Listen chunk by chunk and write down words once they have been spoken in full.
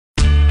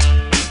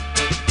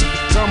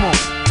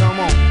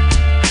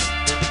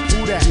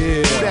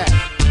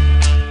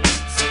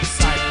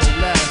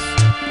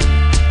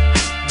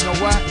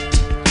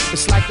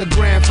the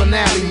grand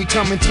finale. We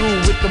coming through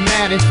with the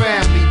Madden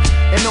family.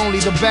 And only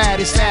the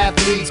baddest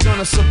athletes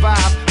gonna survive.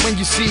 When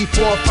you see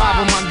 4 or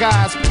 5 of my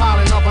guys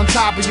piling up on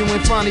top of you in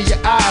front of your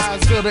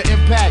eyes. Feel the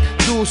impact,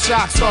 dual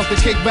shock starts to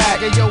kick back.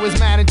 Hey yo, it's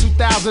Madden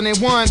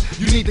 2001.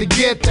 You need to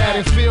get that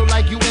and feel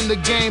like you in the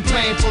game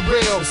playing for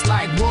real. It's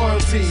like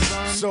royalty,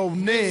 so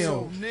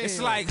nil.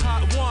 It's like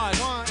Hut 1,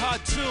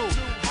 Hut 2,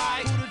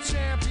 High. Who the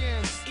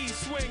champions?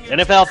 East swinging.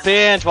 NFL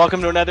fans,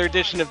 welcome to another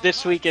edition of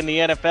This Week in the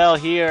NFL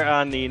here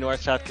on the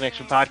North-South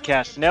Connection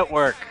Podcast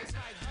Network.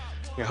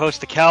 Your host,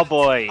 the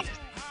Cowboy.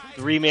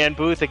 3-man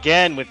booth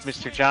again with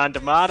Mr. John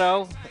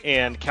D'Amato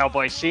and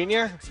Cowboy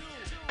Senior,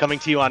 coming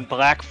to you on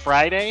Black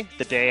Friday,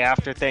 the day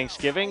after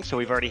Thanksgiving. So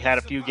we've already had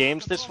a few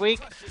games this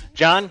week.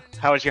 John,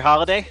 how was your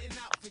holiday?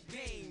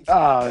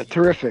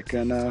 Terrific,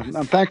 and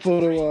I'm thankful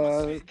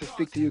to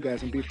speak to you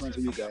guys and be friends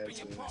with you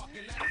guys.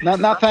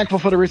 Not thankful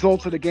for the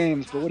results of the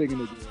games, but what are you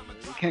gonna do?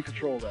 You can't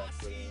control that.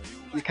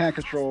 You can't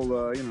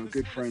control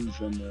good friends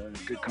and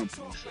good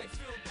company. So.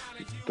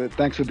 But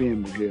thanks for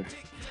being here.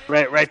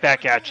 Right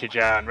back at you,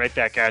 John. Right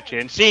back at you.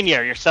 And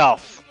Senior,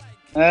 yourself.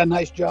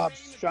 Nice job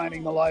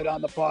shining the light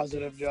on the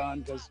positive,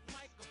 John, because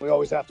we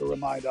always have to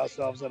remind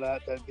ourselves of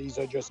that these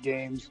are just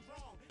games.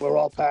 We're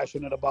all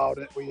passionate about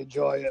it. We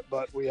enjoy it,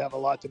 but we have a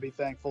lot to be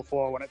thankful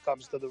for when it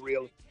comes to the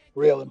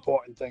real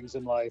important things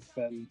in life.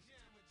 And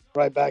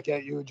right back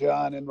at you,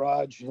 John and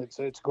Raj.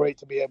 It's great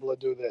to be able to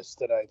do this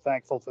today.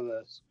 Thankful for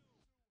this.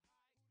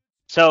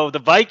 So the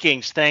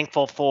Vikings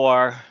thankful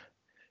for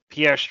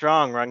Pierre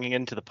Strong running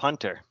into the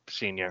punter,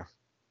 Senior.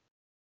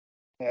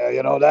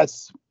 Yeah,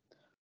 that's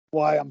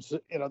why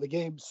the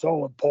game's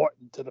so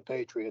important to the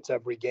Patriots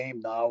every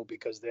game now,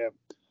 because they're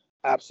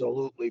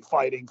absolutely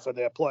fighting for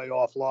their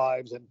playoff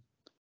lives. And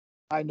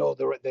I know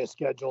their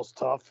schedule's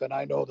tough, and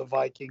I know the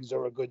Vikings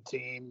are a good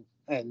team,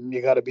 and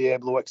you got to be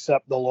able to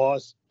accept the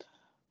loss.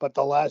 But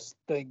the last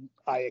thing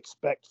I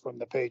expect from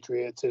the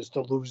Patriots is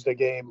to lose the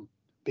game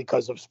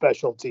because of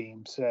special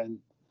teams. And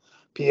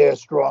Pierre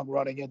Strong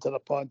running into the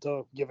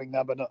punter, giving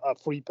them a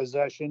free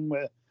possession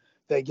where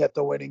they get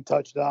the winning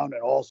touchdown,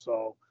 and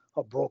also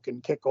a broken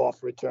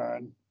kickoff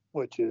return,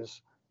 which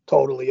is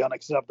totally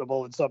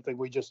unacceptable and something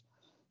we just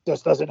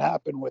doesn't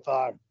happen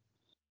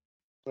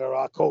where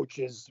our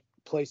coaches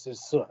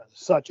places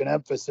such an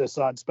emphasis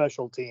on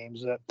special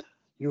teams that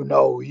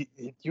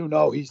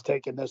he's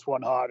taking this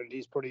one hard, and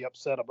he's pretty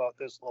upset about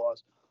this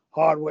loss.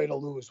 Hard way to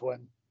lose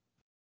when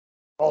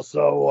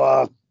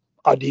also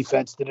our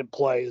defense didn't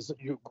play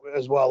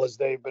as well as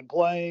they've been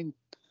playing.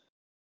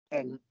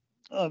 And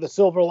the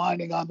silver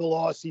lining on the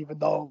loss, even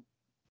though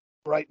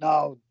right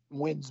now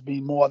wins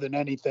mean more than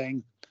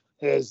anything,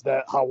 is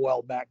that how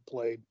well Mac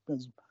played.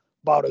 It's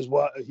about as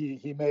well.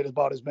 He made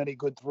about as many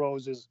good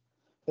throws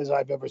as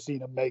I've ever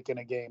seen him make in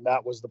a game.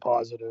 That was the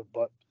positive,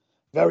 but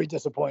very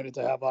disappointed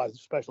to have our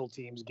special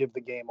teams give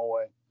the game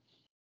away.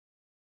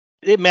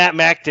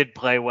 Mac did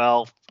play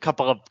well.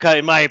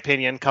 In my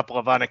opinion, couple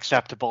of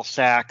unacceptable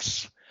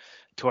sacks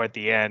toward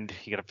the end.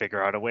 You got to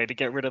figure out a way to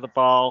get rid of the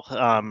ball,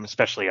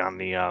 especially on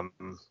the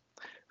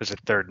was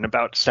it 3rd and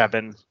about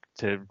 7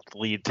 to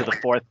lead to the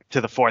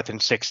 4th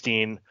and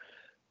 16.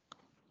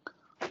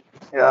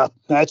 Yeah,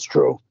 that's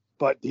true.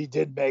 But he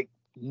did make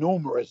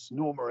numerous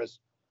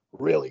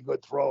really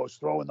good throws,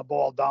 throwing the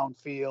ball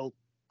downfield,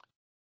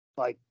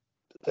 like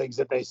things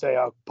that they say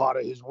are part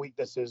of his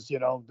weaknesses,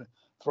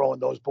 throwing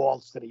those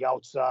balls to the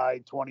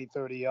outside, 20,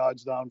 30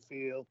 yards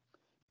downfield.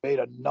 Made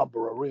a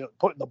number of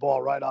putting the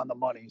ball right on the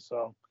money.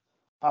 So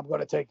I'm going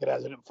to take it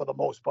as, for the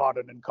most part,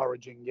 an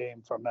encouraging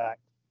game for Mac.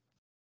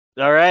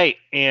 All right.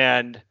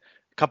 And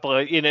a couple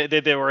of,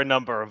 there were a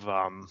number of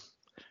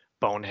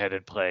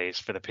boneheaded plays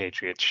for the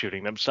Patriots,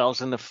 shooting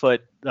themselves in the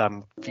foot.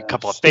 A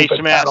couple of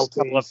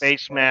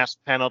face mask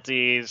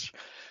penalties,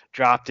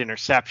 dropped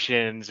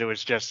interceptions.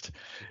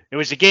 It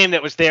was a game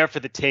that was there for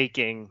the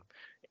taking,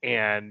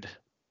 and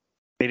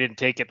they didn't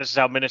take it. This is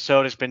how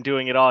Minnesota's been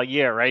doing it all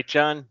year, right,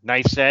 John?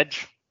 Nice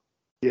edge.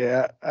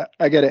 Yeah,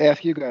 I got to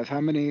ask you guys, how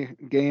many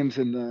games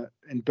in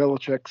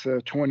Belichick's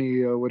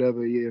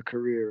 20-whatever-year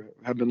career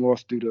have been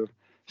lost due to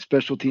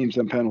special teams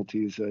and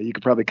penalties? You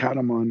could probably count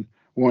them on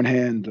one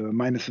hand,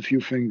 minus a few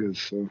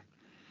fingers. So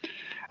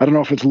I don't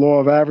know if it's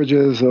law of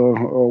averages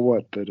or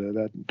what, but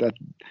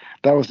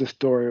that was the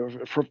story.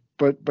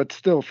 But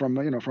still, from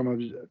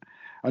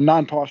a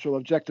non-partial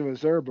objective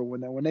observer,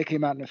 when they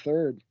came out in the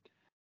third,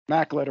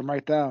 Mac let him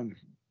right down.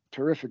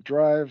 Terrific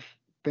drive.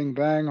 Bing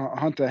bang,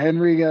 Hunter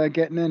Henry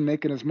getting in,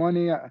 making his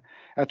money. At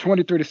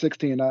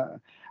 23-16,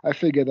 I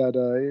figure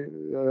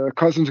that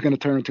Cousins are going to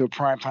turn into a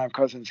primetime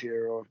Cousins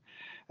here,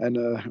 and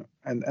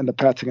the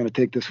Pats are going to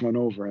take this one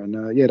over. And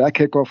that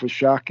kickoff was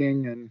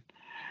shocking,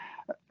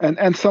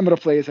 and some of the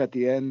plays at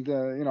the end.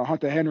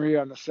 Hunter Henry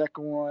on the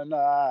second one.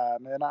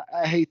 Man,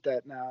 I hate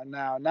that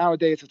now.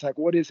 Nowadays, it's like,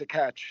 what is a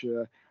catch?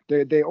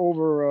 They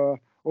over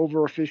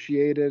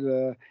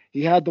officiated.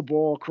 He had the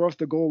ball across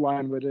the goal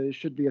line, but it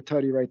should be a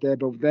tutty right there.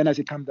 But then as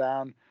he come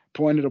down,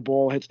 pointed the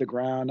ball, hits the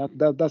ground.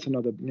 That's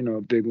another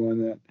big one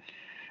that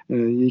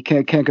you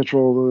can't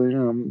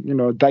control.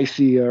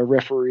 Dicey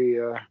referee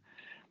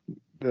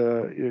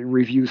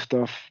review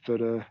stuff.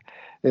 But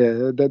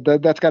yeah,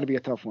 that's got to be a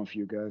tough one for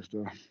you guys,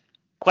 though.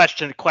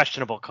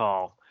 Questionable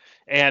call.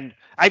 And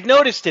I've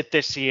noticed it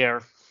this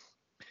year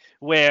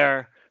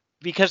where,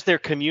 because they're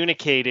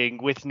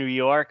communicating with New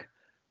York,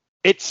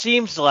 it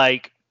seems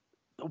like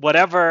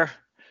whatever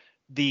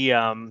the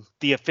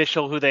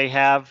official who they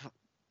have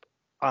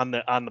on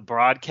the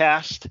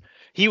broadcast,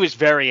 he was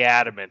very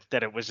adamant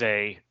that it was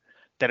an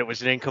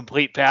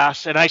incomplete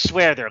pass, and I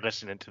swear they're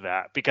listening to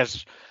that,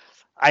 because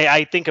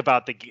I think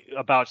about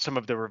some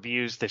of the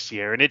reviews this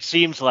year, and it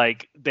seems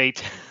like they.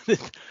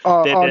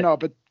 No,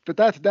 but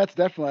that's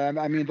definitely.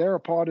 I mean, they're a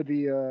part of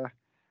the.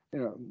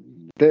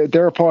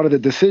 They're a part of the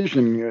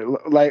decision.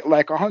 Like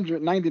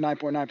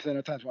 199.9% of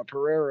the times when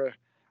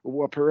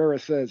Pereira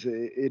says,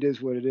 it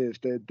is what it is.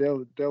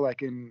 They're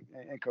like in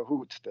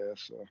cahoots there.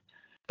 So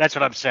that's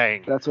what I'm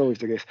saying. That's always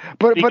the case.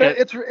 But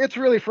it's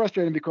really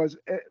frustrating, because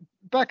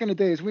back in the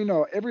days, we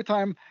know every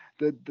time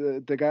the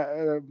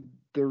guy,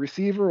 the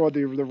receiver or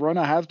the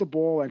runner has the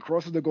ball and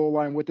crosses the goal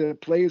line with it,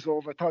 plays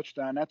over,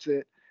 touchdown. That's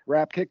it.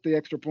 Wrap, kick the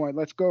extra point.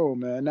 Let's go,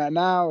 man.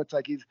 Now it's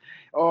like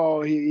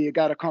he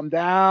got to come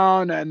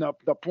down, and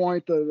the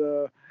point of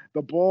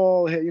the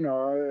ball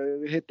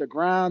hit the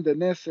ground,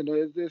 and this and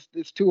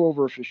it's too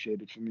over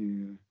officiated for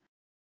me.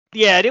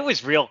 Yeah, and it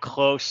was real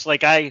close.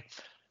 Like I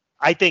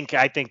think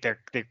there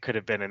could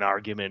have been an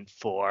argument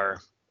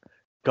for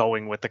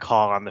going with the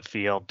call on the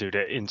field due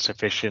to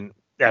insufficient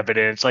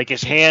evidence. Like,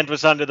 his hand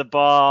was under the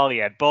ball. He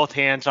had both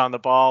hands on the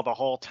ball the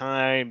whole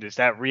time. Is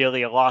that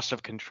really a loss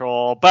of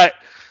control? But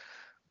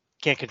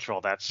can't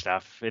control that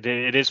stuff. It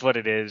is what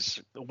it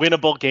is.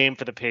 Winnable game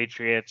for the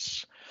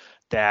Patriots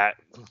that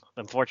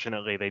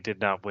unfortunately they did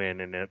not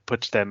win, and it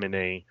puts them in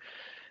a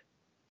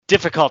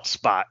difficult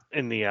spot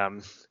in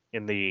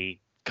the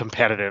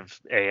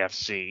competitive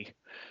AFC.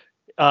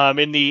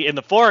 In the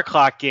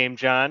 4:00 game,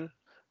 John,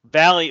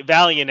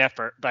 valiant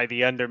effort by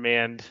the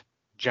undermanned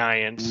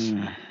Giants,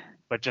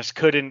 but just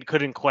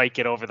couldn't quite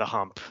get over the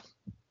hump.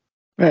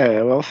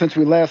 Yeah, well, since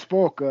we last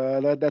spoke,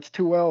 that's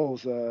 2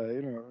 L's.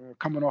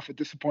 Coming off a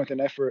disappointing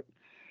effort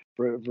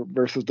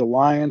versus the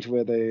Lions,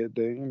 where they're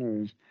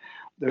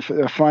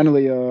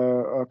finally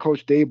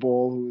Coach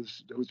Dayball,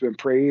 who's been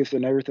praised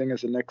and everything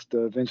as the next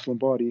Vince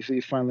Lombardi. So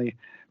he's finally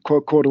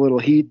caught a little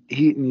heat,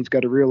 and he's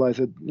got to realize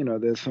that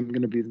there's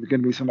going to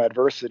be some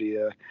adversity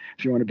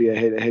if you want to be a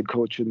head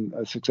coach and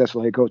a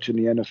successful head coach in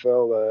the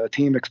NFL. A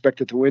team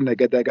expected to win, they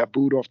got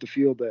booed off the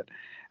field at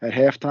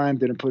halftime.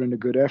 Didn't put in a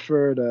good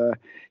effort.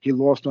 He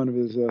lost one of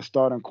his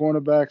starting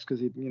cornerbacks because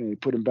he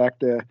put him back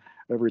there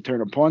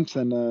returning punts,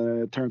 and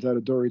it turns out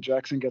Adoree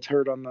Jackson gets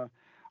hurt on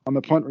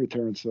the punt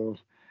return. So.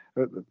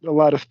 A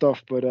lot of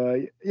stuff, but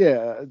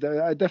yeah,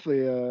 I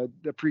definitely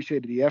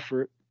appreciated the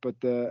effort. But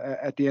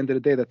at the end of the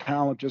day, the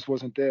talent just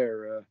wasn't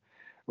there.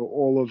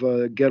 All of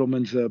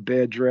Gettleman's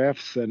bad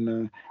drafts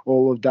and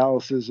all of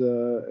Dallas's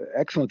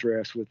excellent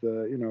drafts with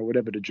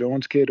whatever the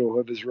Jones kid or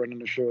whoever's running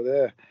the show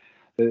there.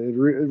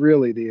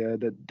 Really,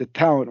 the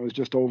talent was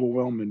just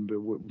overwhelming.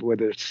 But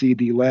whether it's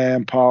C.D.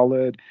 Lamb,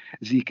 Pollard,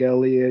 Zeke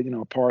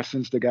Elliott,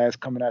 Parsons, the guys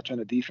coming at you on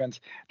the defense,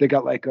 they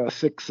got like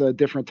 6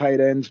 different tight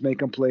ends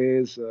making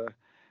plays.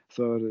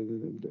 So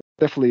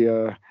definitely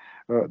the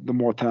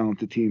more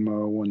talented team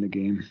won the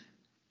game.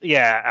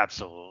 Yeah,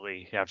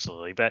 absolutely.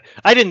 But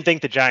I didn't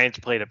think the Giants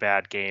played a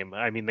bad game.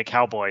 I mean, the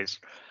Cowboys,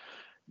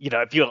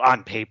 if you're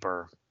on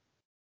paper,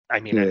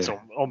 I mean, it's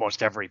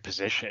almost every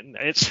position.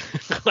 It's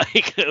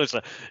like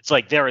it's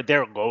like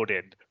they're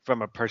loaded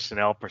from a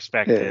personnel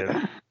perspective,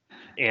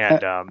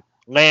 and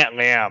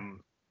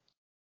Lamb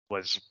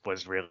was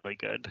really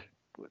good.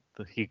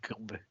 He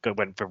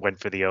went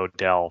for the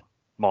Odell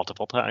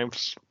multiple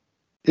times.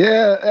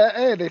 Yeah,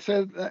 hey, they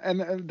said,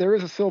 and there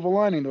is a silver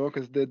lining though,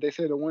 because they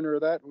say the winner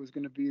of that was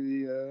going to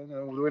be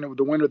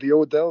the winner of the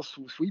Odell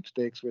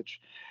sweepstakes.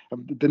 Which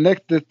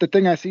the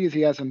thing I see is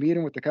he has a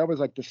meeting with the Cowboys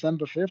like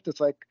December 5th.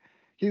 It's like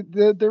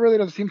there really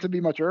doesn't seem to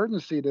be much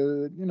urgency.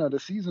 The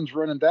season's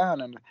running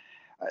down, and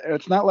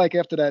it's not like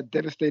after that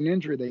devastating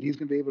injury that he's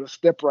going to be able to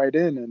step right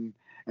in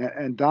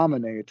and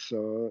dominate.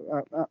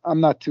 So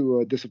I'm not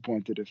too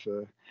disappointed if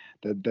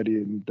that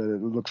it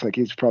looks like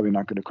he's probably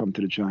not going to come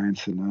to the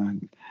Giants,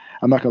 and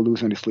I'm not going to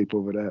lose any sleep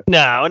over that.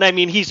 No, and I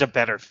mean, he's a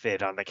better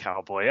fit on the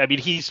Cowboy. I mean,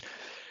 he's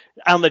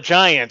on the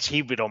Giants.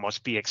 He would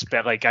almost be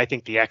I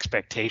think the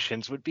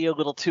expectations would be a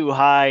little too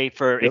high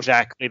for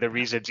exactly the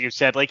reasons you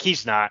said. Like,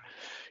 he's not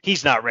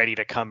ready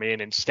to come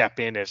in and step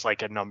in as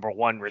like a number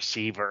 1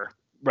 receiver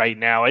right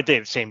now. I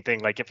think the same thing.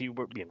 Like, if you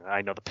were,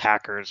 I know the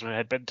Packers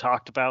had been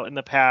talked about in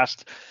the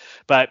past,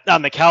 but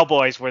on the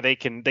Cowboys, where they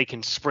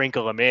can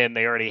sprinkle them in,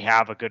 they already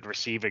have a good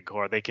receiving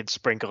core. They can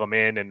sprinkle them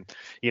in and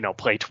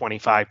play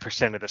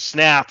 25% of the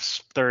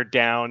snaps, third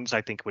downs.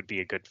 I think would be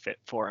a good fit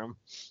for him.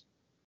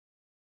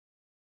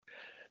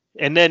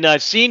 And then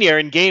Senior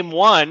in game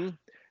 1,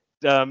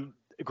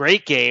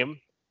 great game.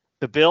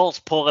 The Bills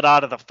pull it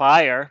out of the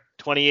fire,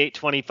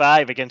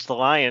 28-25 against the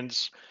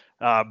Lions.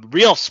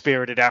 Real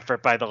spirited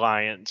effort by the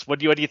Lions. What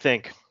do you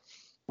think?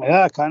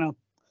 Yeah, kind of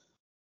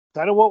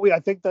I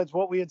think that's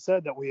what we had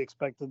said, that we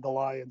expected the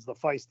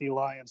feisty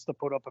Lions, to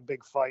put up a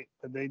big fight,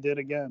 and they did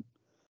again.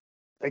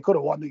 They could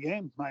have won the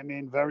game. I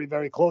mean, very,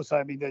 very close.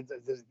 I mean,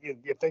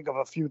 you think of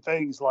a few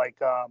things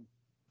like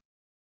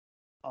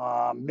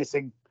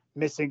missing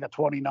a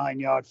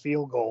 29-yard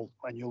field goal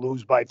and you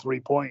lose by 3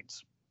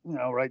 points.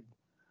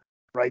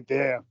 Right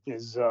there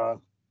is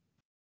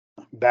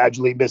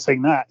Badgley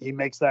missing that. He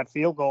makes that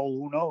field goal,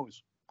 who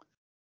knows?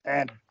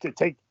 And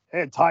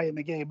tying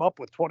the game up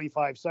with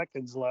 25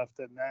 seconds left,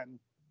 and then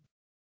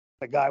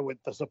the guy with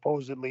the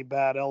supposedly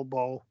bad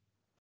elbow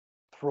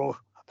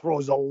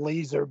throws a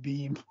laser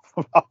beam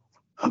from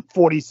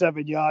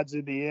 47 yards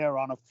in the air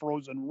on a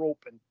frozen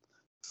rope and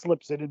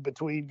slips it in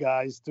between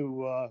guys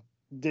to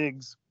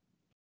Diggs.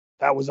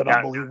 That was an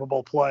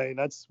unbelievable play.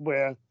 That's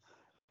where,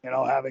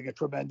 having a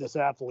tremendous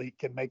athlete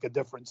can make a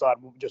difference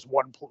on just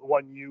one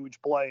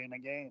huge play in a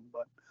game.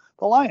 But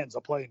the Lions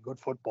are playing good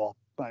football.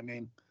 I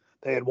mean,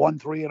 they had won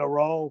 3 in a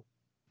row.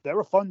 They're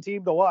a fun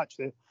team to watch.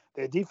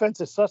 Their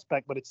defense is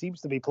suspect, but it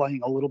seems to be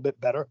playing a little bit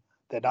better.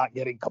 They're not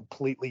getting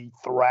completely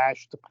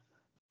thrashed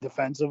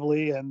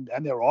defensively, and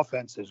their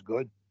offense is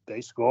good.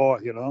 They score,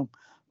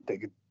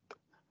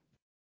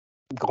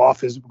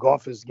 Goff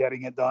is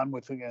getting it done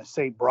with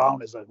St.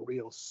 Brown is a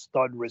real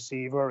stud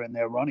receiver in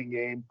their running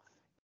game.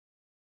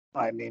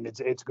 I mean,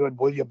 it's good.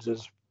 Williams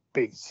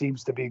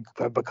seems to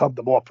have become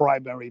the more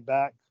primary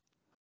back,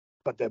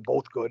 but they're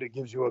both good. It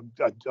gives you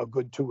a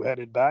good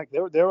two-headed back.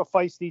 They're a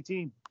feisty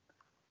team,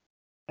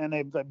 and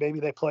maybe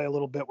they play a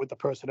little bit with the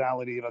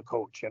personality of the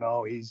coach.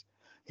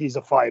 He's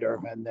a fighter,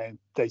 and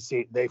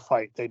they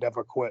fight. They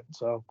never quit.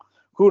 So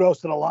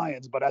kudos to the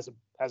Lions. But as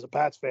a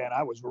Pats fan,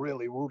 I was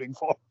really rooting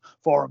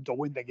for them to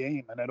win the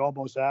game, and it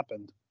almost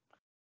happened.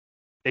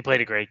 They played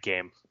a great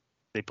game.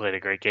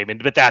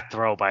 And with that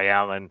throw by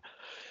Allen,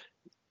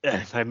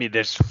 I mean,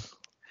 there's,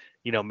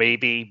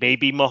 maybe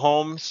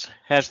Mahomes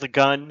has the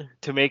gun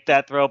to make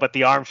that throw, but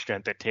the arm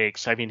strength it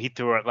takes. I mean, he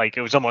threw it like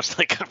it was almost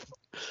like a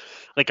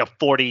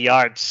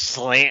 40-yard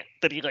slant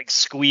that he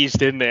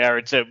squeezed in there.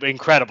 It's an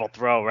incredible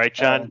throw, right,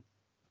 John?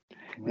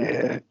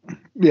 Yeah.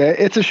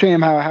 It's a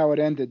shame how it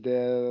ended.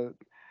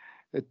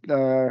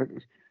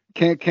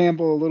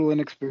 Campbell, a little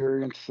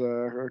inexperienced,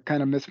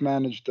 kind of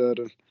mismanaged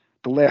the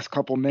last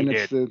couple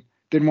minutes.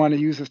 Didn't want to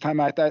use his time.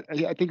 I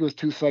think he was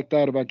too psyched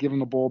out about giving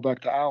the ball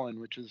back to Allen,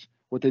 which is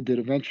what they did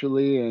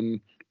eventually.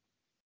 And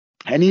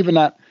even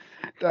that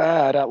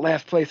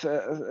last place,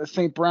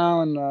 St.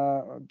 Brown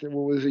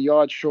was a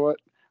yard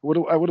short.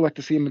 I would like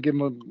to see him give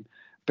him a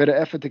better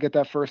effort to get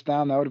that first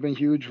down. That would have been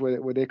huge,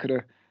 where they could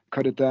have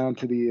cut it down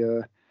to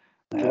the.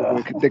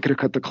 They could have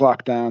cut the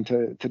clock down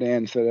to the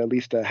end, so at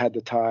least had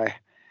the tie.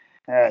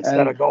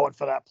 Instead of going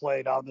for that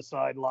play down the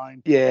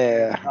sideline.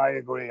 Yeah, I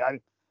agree.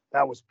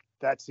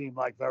 That seemed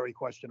like very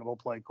questionable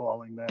play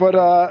calling there.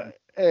 But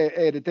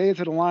the days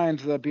of the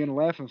Lions being a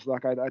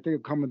laughingstock, I think are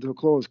coming to a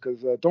close,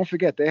 because don't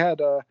forget they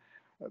had a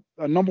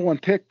number 1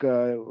 pick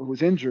who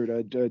was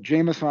injured,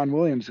 Jameson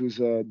Williams, who's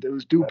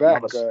due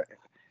back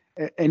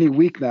any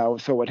week now.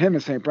 So with him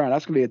and St. Brown,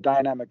 that's gonna be a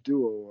dynamic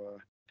duo.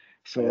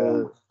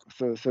 So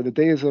the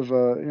days of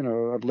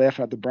of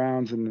laughing at the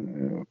Browns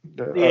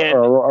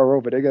are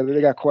over.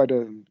 They got quite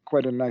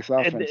a nice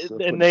offense.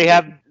 And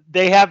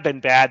they have been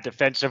bad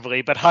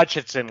defensively, but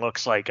Hutchinson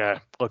looks like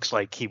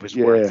he was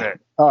worth it.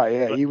 Oh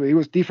yeah, he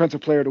was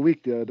defensive player of the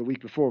week the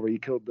week before, where he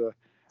killed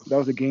that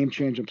was a game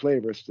changing play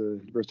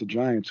versus the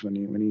Giants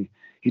when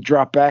he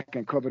dropped back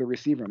and covered a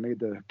receiver and made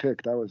the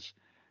pick. That was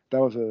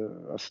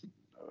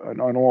an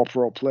all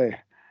pro play.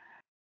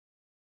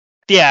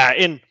 Yeah,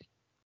 and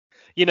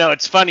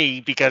it's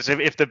funny because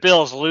if the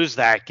Bills lose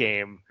that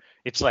game,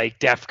 it's like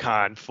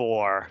DEFCON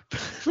 4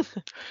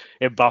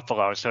 in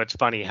Buffalo. So it's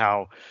funny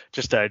how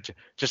just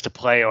a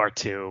play or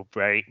two,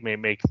 right, may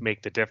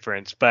make the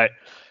difference. But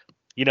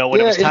when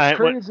it was time,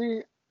 it's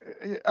crazy.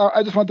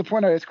 I just want to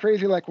point out, it's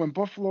crazy. Like when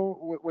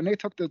Buffalo, when they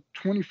took the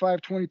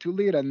 25-22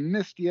 lead and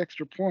missed the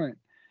extra point.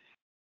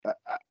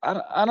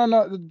 I don't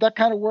know. That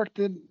kind of worked.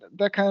 I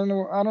don't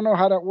know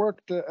how that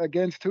worked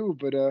against who,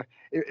 but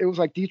it was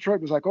like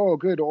Detroit was like, oh,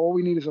 good. All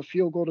we need is a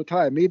field goal to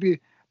tie. Maybe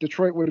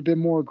Detroit would have been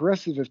more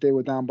aggressive if they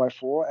were down by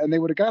 4, and they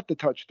would have got the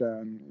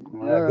touchdown.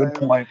 Good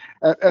point.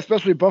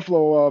 Especially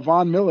Buffalo,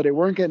 Von Miller, they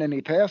weren't getting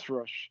any pass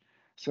rush.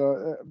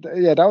 So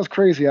that was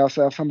crazy.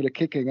 Also, some of the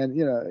kicking, and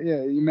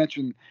you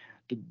mentioned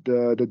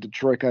the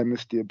Detroit guy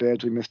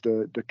Badgley missed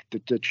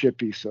the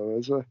chippy.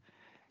 So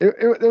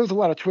there was a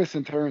lot of twists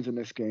and turns in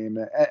this game,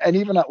 and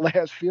even that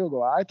last field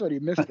goal, I thought he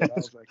missed it. I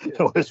was like,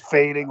 it was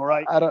fading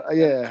right.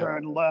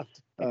 Turn left.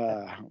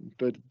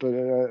 But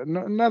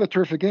not a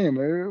terrific game.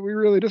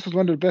 This was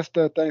one of the best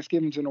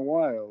Thanksgivings in a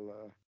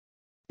while.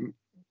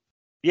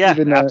 Yeah,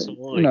 even,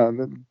 absolutely.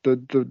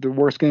 The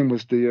worst game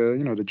was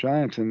the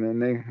Giants, and then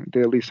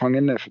they at least hung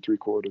in there for 3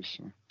 quarters.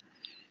 So.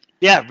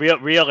 Yeah,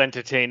 real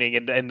entertaining,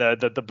 and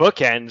the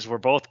bookends were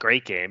both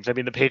great games. I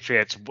mean, the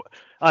Patriots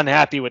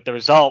unhappy with the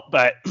result,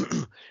 but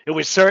it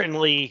was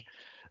certainly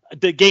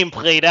the game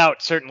played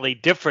out certainly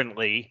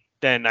differently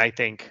than I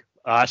think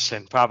us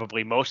and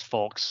probably most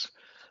folks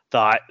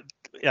thought.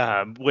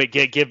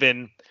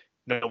 given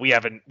we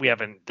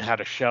haven't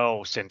had a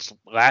show since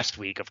last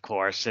week, of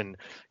course, and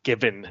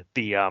given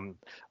the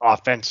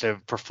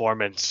offensive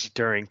performance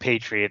during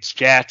Patriots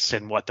Jets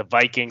and what the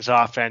Vikings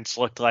offense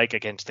looked like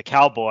against the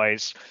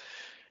Cowboys,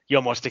 you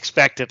almost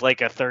expected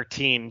like a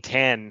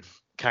 13-10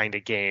 kind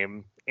of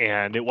game,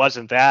 and it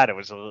wasn't that. It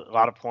was a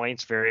lot of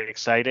points, very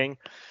exciting.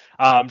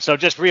 So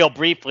just real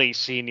briefly,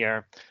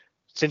 Senior,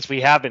 since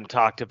we haven't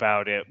talked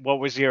about it, what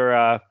was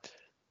your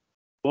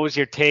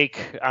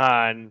take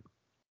on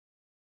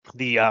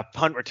the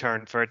punt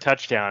return for a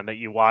touchdown that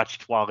you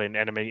watched while in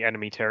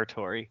enemy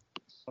territory?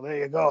 Well, there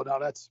you go. Now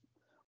that's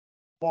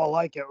more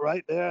like it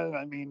right there.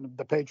 I mean,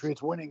 the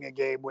Patriots winning a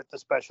game with the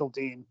special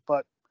team,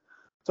 but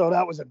so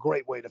that was a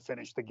great way to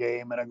finish the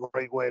game and a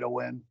great way to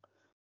win.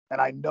 And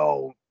I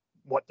know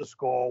what the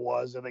score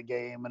was of the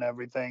game and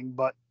everything,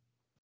 but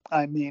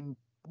I mean,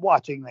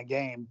 watching the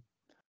game,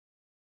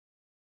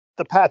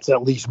 the Pats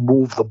at least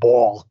moved the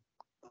ball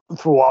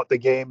throughout the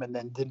game and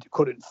then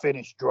couldn't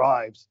finish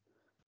drives.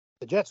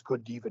 The Jets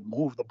couldn't even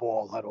move the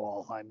ball at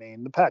all. I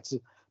mean, the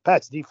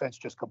Pats defense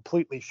just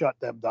completely shut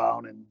them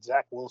down, and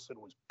Zach Wilson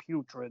was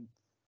putrid,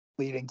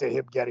 leading to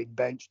him getting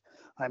benched.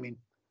 I mean,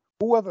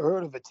 who ever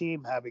heard of a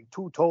team having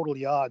 2 total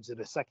yards in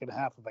the second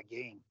half of a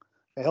game?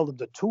 They held them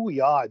to 2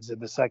 yards in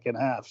the second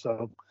half.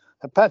 So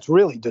the Pats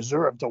really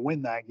deserved to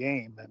win that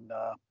game. And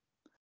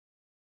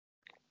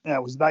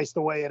it was nice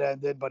the way it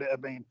ended. But I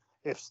mean,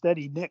 if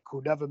Steady Nick,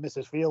 who never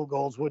misses field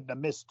goals, wouldn't have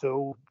missed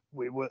 2,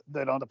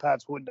 the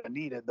Pats wouldn't have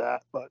needed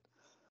that. But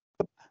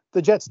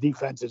the Jets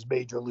defense is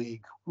major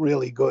league,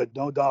 really good,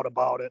 no doubt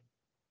about it.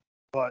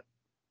 But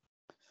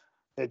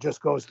it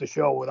just goes to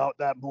show, without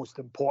that most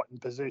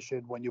important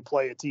position, when you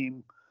play a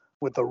team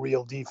with a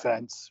real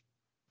defense,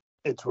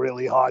 it's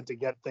really hard to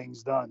get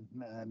things done.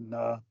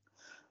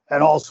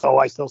 And also,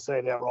 I still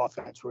say their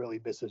offense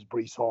really misses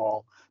Breece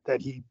Hall.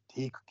 That he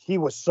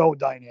was so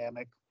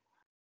dynamic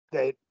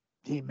that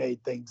he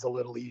made things a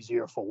little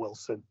easier for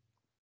Wilson.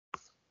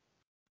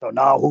 So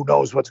now who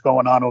knows what's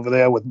going on over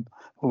there with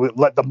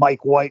let the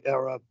Mike White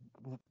era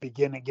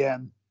begin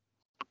again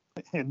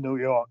in New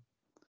York.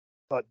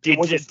 But it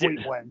was a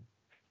sweet win.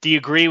 Do you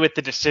agree with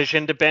the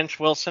decision to bench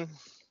Wilson?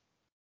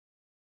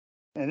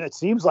 And it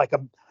seems like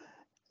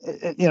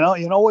you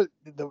know what,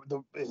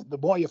 the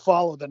more you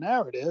follow the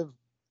narrative,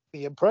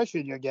 the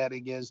impression you're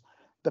getting is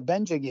the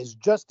benching is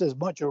just as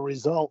much a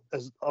result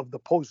of the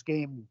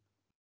post-game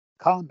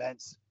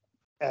comments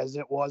as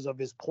it was of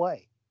his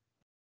play.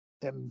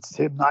 Him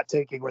not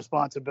taking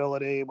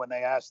responsibility when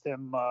they asked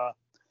him,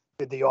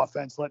 did the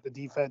offense let the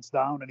defense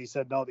down? And he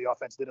said, no, the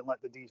offense didn't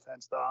let the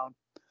defense down.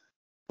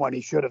 When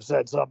he should have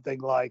said something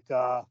like,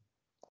 I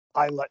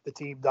let the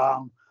team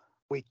down.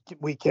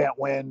 We can't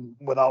win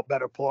without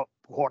better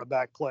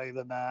quarterback play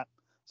than that.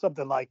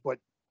 Something like what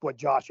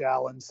Josh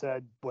Allen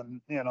said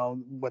when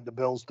the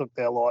Bills took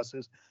their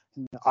losses.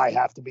 I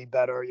have to be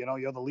better.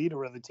 You're the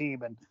leader of the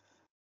team, and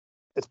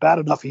it's bad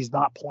enough he's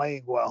not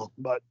playing well,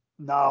 but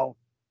now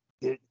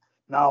it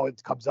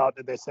comes out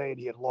that they're saying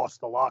he had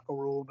lost the locker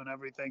room and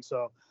everything.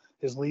 So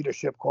his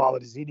leadership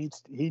qualities, he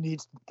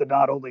needs to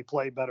not only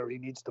play better, he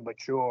needs to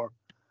mature.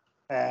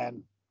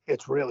 And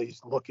it's really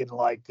looking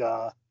like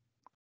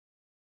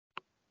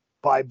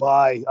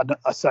bye-bye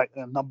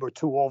a number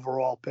 2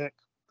 overall pick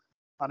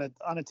on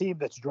a team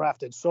that's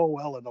drafted so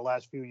well in the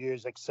last few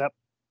years, except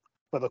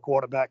for the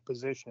quarterback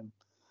position.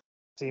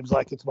 Seems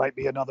like it might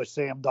be another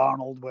Sam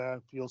Darnold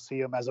where you'll see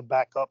him as a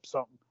backup,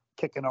 something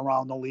kicking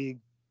around the league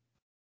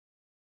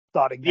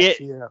starting next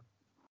year.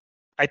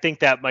 I think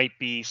that might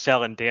be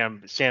selling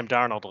Sam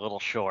Darnold a little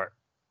short.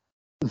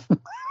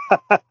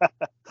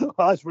 Well,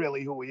 that's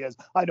really who he is.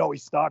 I know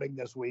he's starting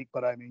this week,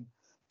 but I mean,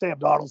 Sam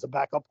Darnold's a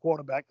backup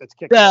quarterback that's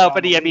kicking. No,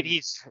 but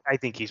I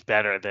think he's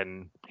better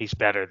than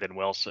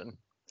Wilson.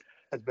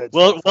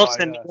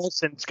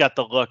 Wilson's got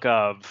the look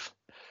of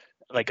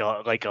like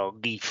a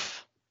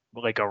Leaf,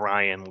 like a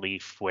Ryan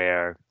Leaf,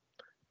 where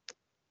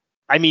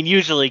I mean,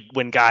 usually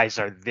when guys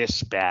are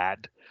this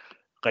bad,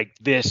 like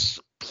this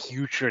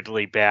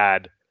putridly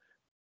bad,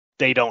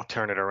 they don't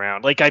turn it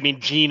around. Like, I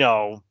mean,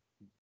 Geno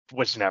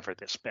was never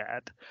this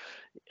bad.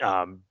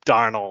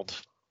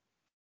 Darnold,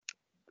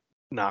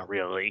 not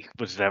really,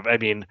 was never. I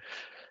mean,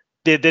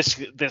 this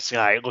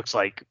guy looks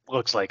like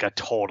a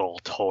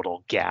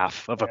total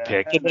gaff of a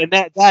pick. And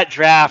that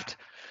draft,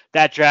 the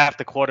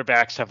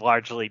quarterbacks have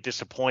largely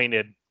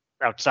disappointed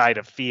outside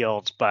of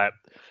Fields. But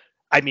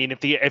I mean, if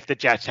the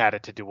Jets had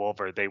it to do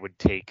over, they would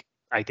take,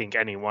 I think,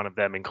 any one of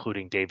them,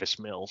 including Davis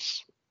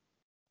Mills.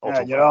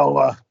 Yeah,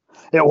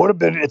 it would have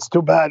been. It's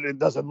too bad it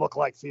doesn't look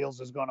like Fields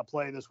is going to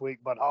play this week.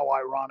 But how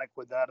ironic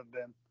would that have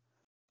been?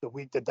 The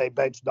week that they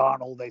benched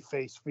Darnold, they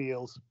face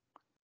Fields.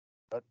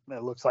 But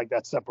it looks like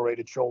that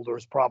separated shoulder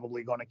is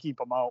probably going to keep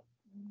him out.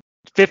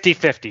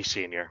 50-50,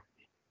 Senior.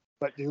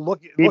 But you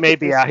look he may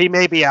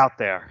be out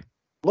there.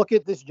 Look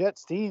at this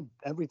Jets team,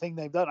 everything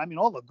they've done. I mean,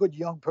 all the good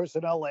young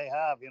personnel they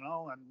have, and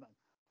on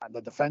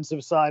the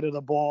defensive side of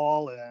the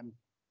ball, and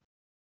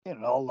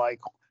like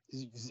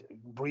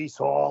Brees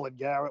Hall and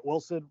Garrett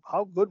Wilson,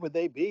 how good would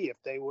they be if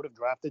they would have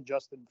drafted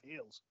Justin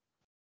Fields?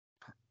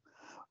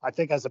 I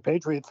think as a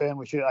Patriot fan,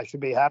 I should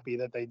be happy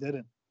that they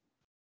didn't.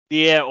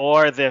 Yeah,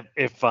 or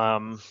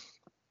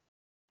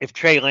if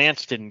Trey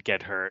Lance didn't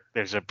get hurt,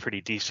 there's a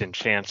pretty decent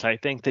chance I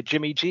think that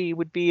Jimmy G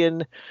would be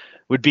in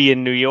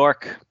New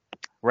York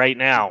right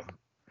now,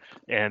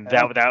 and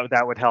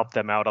that would help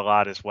them out a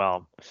lot as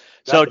well.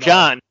 So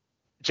John,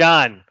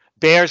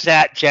 Bears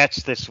at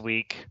Jets this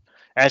week,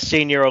 as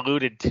Senior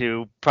alluded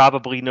to,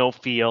 probably no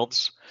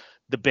Fields.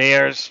 The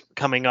Bears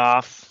coming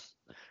off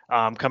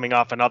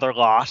another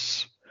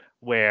loss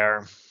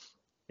where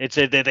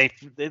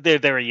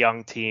they're a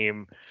young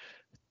team.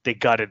 They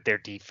gutted their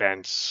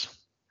defense,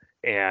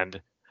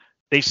 and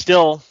they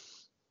still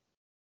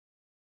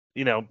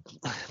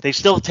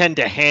tend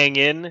to hang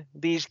in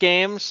these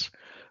games,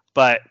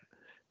 but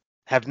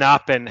have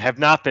not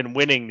been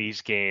winning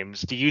these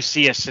games. Do you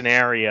see a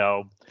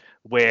scenario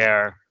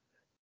where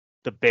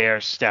the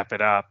Bears step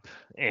it up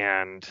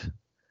and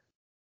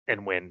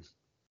win?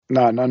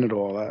 No, none at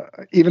all.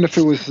 Even if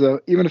it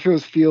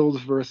was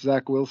Fields versus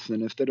Zach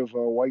Wilson instead of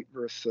White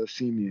versus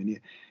Simeon,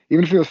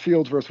 even if it was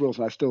Fields versus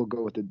Wilson, I still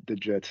go with the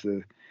Jets.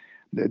 The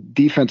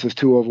defense is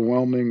too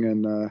overwhelming,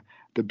 and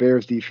the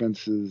Bears'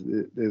 defense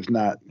is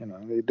not.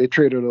 They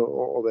traded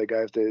all their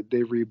guys.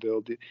 They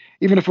rebuild.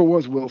 Even if it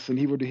was Wilson,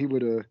 he would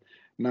have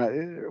not.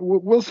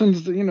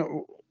 Wilson's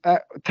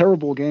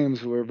terrible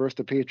games were versus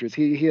the Patriots.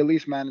 He at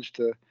least managed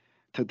to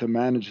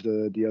manage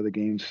the other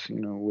games,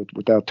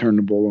 without turning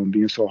the ball and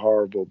being so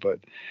horrible. But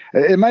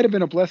it might have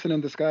been a blessing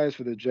in disguise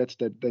for the Jets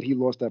that he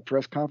lost that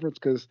press conference,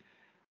 because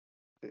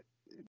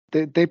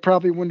they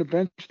probably wouldn't have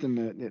benched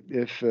him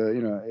if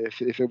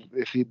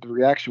the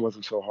reaction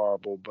wasn't so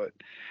horrible. But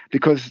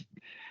because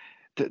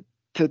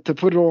to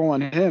put it all on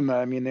him,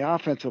 I mean, the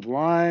offensive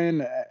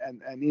line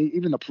and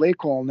even the play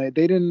call, they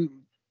didn't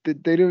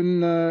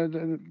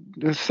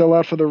sell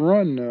out for the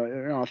run.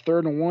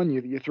 3rd and 1,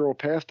 you throw a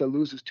pass that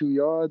loses 2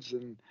 yards,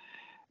 and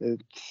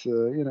it's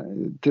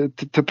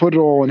to put it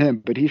all on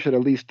him. But he should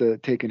at least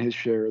taken his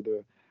share of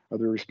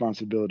the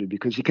responsibility,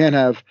 because you can't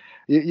have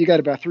you got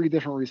about 3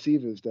 different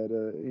receivers that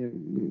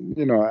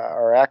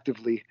are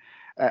actively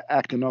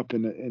acting up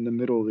in the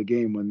middle of the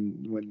game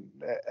when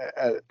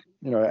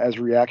as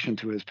reaction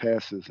to his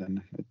passes,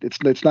 and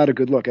it's not a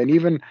good look. And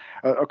even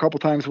a couple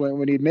times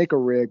when he'd make a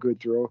rare good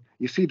throw,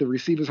 you see the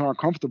receivers aren't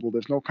comfortable.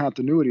 There's no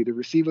continuity. The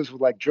receivers would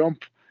like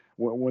jump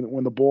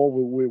when the ball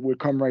would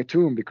come right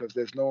to him, because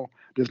there's no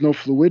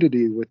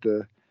fluidity with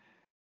the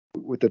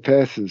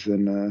passes.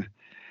 And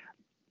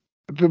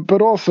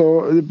but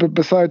also,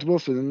 besides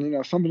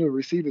Wilson, some of the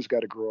receivers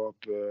got to grow up.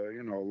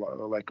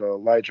 Like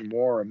Elijah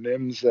Moore and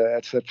Mims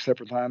at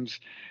separate times,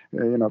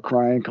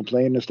 crying,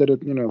 complaining, instead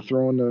of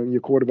throwing your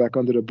quarterback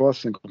under the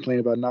bus and complaining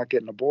about not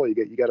getting the ball. You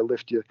got to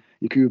lift your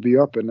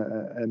QB up,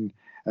 and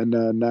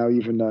now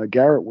even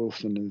Garrett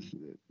Wilson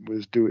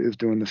is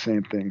doing the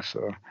same thing.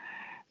 So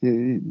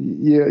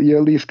you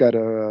at least got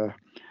to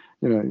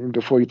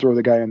before you throw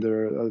the guy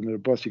under the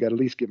bus, you got to at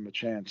least give him a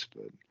chance.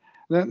 But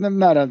I'm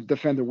not a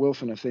defender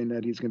Wilson. I'm saying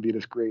that he's going to be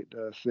this great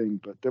thing,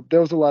 but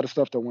there was a lot of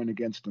stuff that went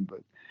against him.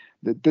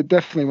 But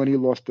definitely when he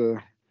lost the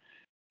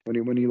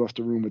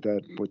room with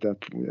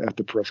that at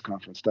the press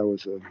conference, that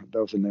was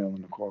a nail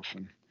in the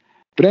coffin.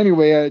 But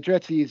anyway,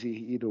 Jets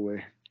easy either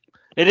way.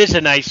 It is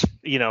a nice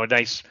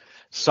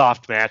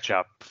soft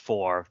matchup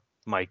for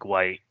Mike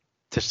White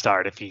to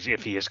start if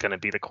he is going to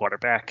be the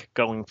quarterback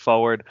going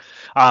forward.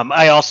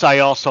 I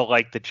also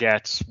like the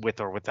Jets with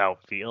or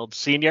without Fields.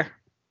 Senior.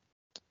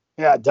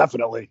 Yeah,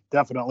 definitely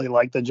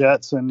like the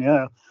Jets, and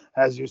yeah,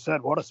 as you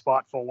said, what a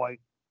spot for White.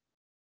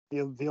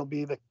 He'll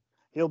be the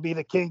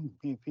king.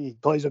 He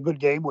plays a good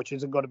game, which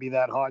isn't going to be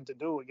that hard to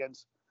do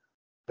against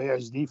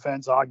Bears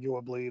defense,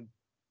 arguably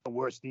the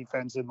worst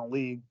defense in the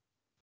league.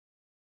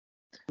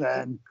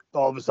 Then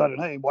all of a sudden,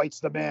 hey, White's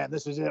the man.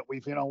 This is it.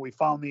 We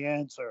found the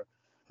answer.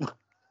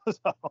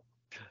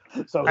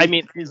 so I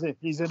mean,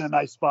 he's in a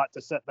nice spot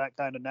to set that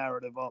kind of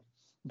narrative up.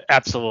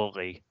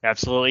 Absolutely.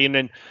 And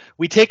then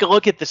we take a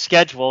look at the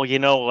schedule.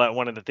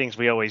 One of the things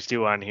we always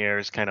do on here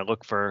is kind of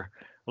look for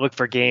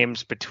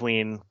games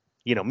between,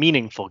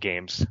 meaningful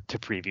games to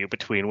preview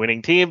between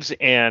winning teams.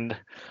 And,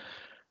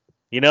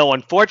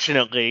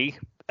 unfortunately,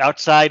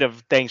 outside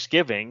of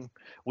Thanksgiving,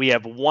 we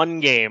have one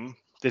game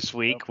this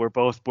week where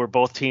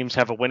both teams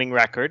have a winning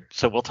record.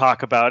 So we'll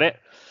talk about it.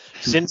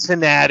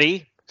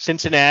 Cincinnati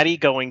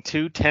going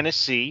to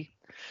Tennessee.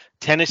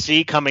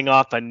 Tennessee coming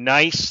off a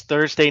nice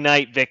Thursday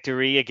night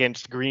victory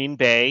against Green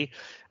Bay,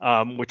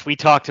 which we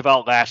talked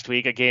about last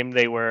week. A game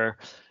they were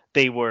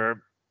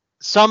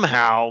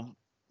somehow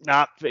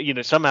not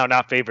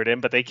favored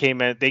in, but they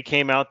came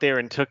out there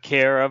and took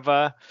care of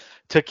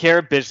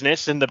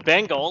business. And the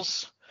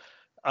Bengals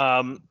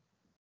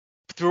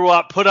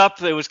put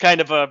up. It was kind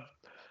of a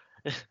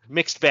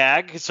mixed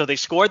bag. So they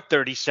scored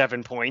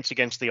 37 points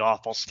against the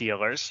awful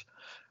Steelers,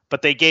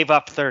 but they gave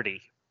up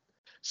 30.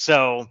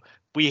 So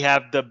we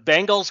have the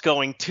Bengals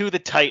going to the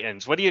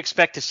Titans. What do you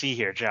expect to see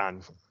here,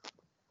 John?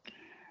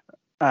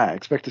 I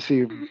expect to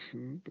see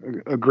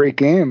a great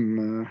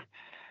game.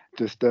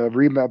 Just a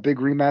big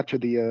rematch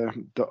of the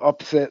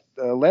upset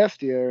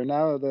last year.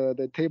 Now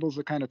the tables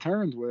are kind of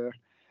turned where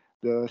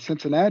the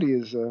Cincinnati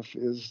is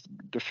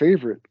the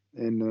favorite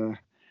in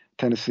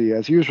Tennessee.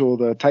 As usual,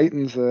 the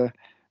Titans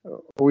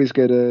always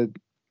get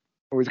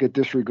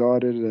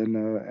disregarded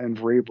and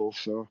Vrabel.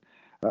 So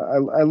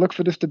I look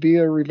for this to be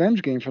a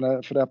revenge game for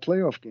that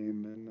playoff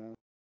game,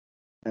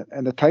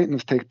 and the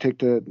Titans take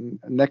the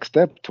next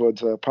step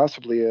towards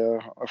possibly a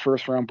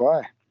first round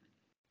bye.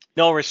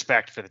 No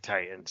respect for the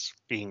Titans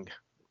being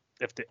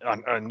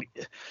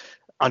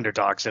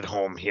underdogs at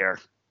home here.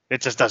 It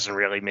just doesn't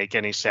really make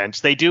any sense.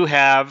 They do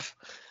have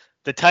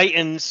the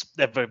Titans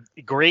have a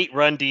great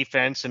run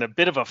defense and a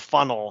bit of a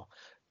funnel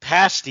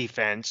pass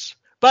defense,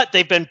 but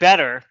they've been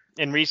better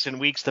in recent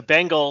weeks. The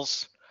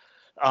Bengals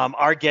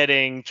are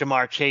getting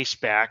Jamar Chase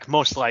back,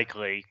 most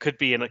likely. Could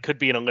be in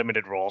a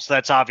limited role, so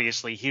that's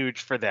obviously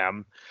huge for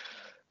them.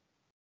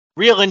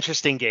 Real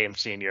interesting game,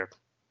 Senior.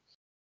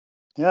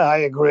 Yeah, I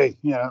agree.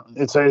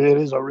 It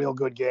is a real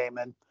good game,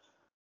 and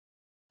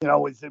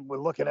we're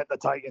looking at the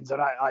Titans,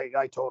 and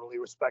I totally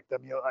respect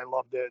them. I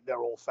love their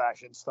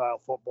old-fashioned style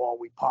football.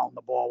 We pound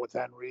the ball with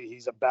Henry.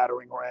 He's a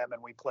battering ram,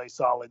 and we play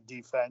solid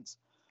defense.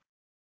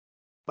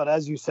 But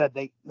as you said,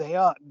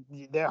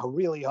 they're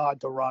really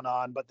hard to run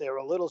on, but they're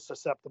a little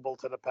susceptible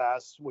to the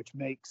pass, which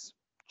makes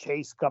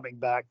Chase coming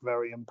back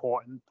very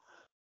important.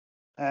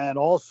 And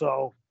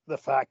also the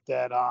fact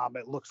that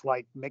it looks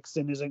like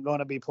Mixon isn't going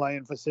to be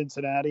playing for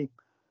Cincinnati.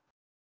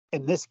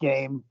 In this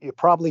game, you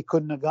probably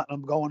couldn't have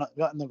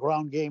gotten the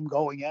ground game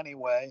going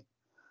anyway.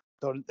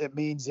 So it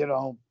means,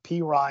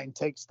 P. Ryan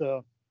takes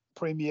the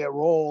premier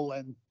role.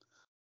 And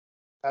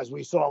as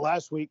we saw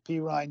last week, P.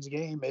 Ryan's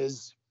game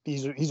is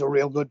he's a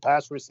real good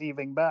pass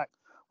receiving back,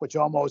 which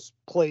almost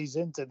plays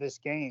into this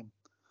game.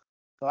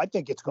 So I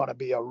think it's going to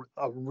be a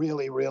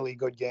really, really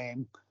good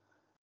game.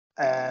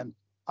 And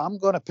I'm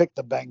going to pick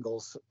the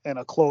Bengals in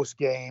a close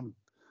game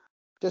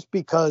just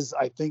because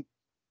I think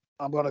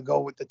I'm going to go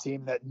with the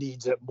team that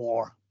needs it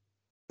more.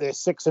 They're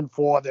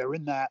 6-4. They're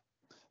in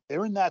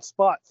that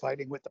spot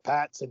fighting with the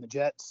Pats and the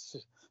Jets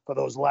for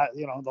those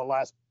the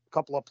last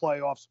couple of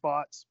playoff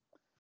spots,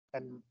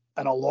 and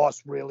a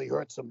loss really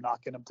hurts them,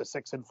 knocking them to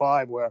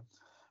 6-5. Where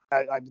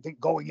I think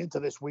going into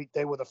this week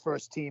they were the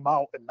first team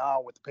out, and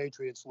now with the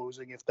Patriots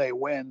losing, if they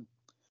win,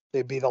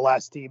 they'd be the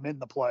last team in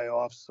the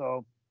playoffs.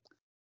 So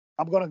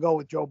I'm going to go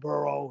with Joe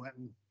Burrow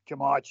and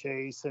Jamar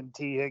Chase and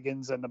T.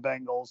 Higgins and the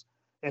Bengals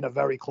in a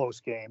very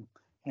close game,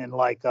 and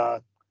like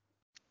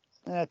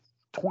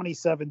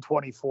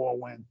 27-24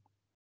 win.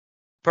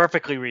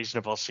 Perfectly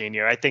reasonable,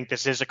 Senior. I think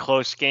this is a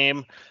close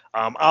game.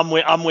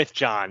 I'm with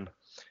John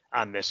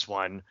on this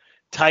one.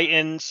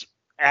 Titans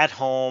at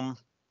home.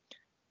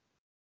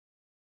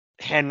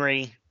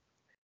 Henry,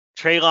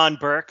 Treylon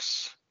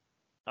Burks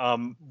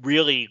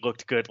really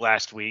looked good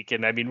last week,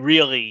 and I mean,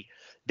 really,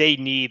 they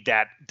need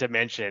that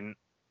dimension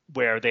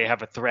where they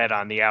have a threat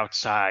on the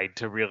outside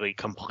to really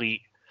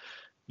complete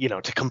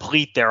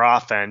their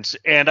offense.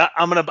 And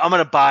I'm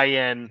gonna buy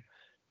in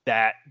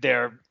that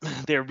their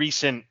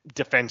recent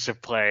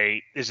defensive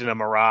play isn't a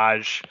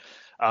mirage.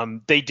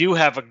 They do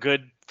have a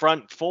good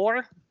front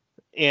four,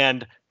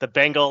 and the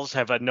Bengals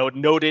have a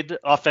noted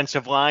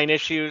offensive line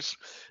issues.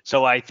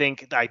 So I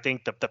think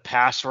that the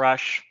pass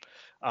rush,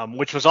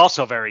 which was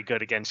also very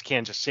good against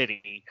Kansas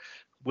City,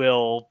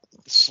 will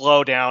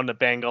slow down the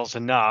Bengals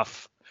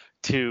enough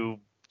to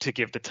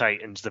give the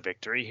Titans the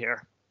victory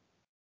here.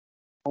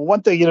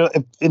 One thing,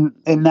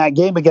 in that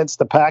game against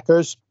the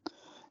Packers,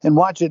 and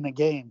watching the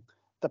game,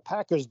 the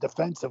Packers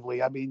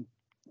defensively, I mean,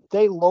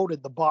 they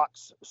loaded the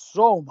box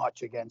so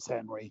much against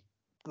Henry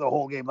the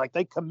whole game. Like,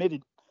 they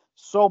committed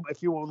so,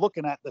 if you were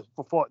looking at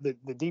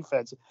the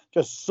defense,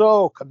 just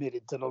so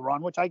committed to the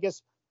run, which I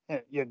guess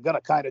you're going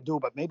to kind of do,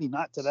 but maybe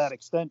not to that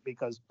extent,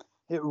 because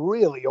it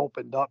really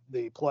opened up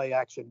the play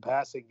action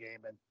passing game.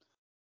 And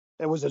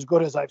it was as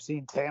good as I've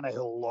seen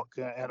Tannehill look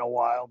in a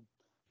while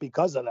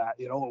because of that.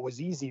 It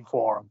was easy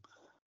for him.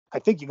 I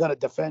think you got to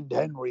defend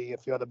Henry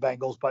if you're the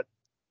Bengals, but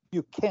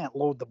you can't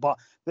load the ball.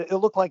 It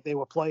looked like they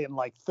were playing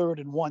like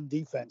 3rd and 1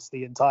 defense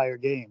the entire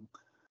game.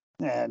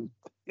 And,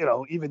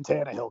 even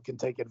Tannehill can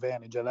take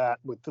advantage of that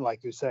with,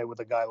 like you say, with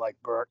a guy like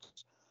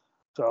Burks.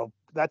 So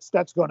that's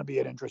going to be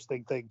an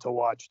interesting thing to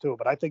watch too.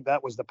 But I think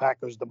that was the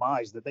Packers'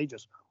 demise, that they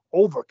just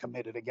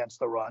overcommitted against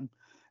the run.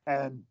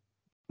 And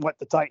what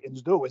the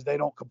Titans do is they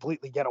don't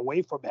completely get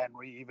away from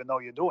Henry, even though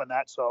you're doing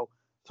that. So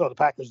the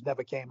Packers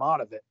never came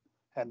out of it.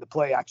 And the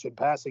play action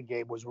passing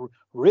game was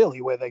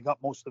really where they got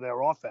most of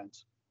their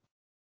offense.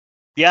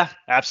 Yeah,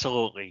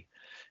 absolutely.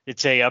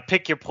 It's a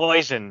pick your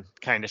poison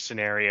kind of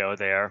scenario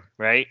there,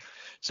 right?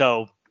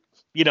 So,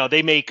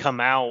 they may come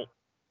out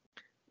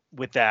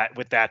with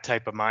that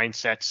type of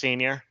mindset,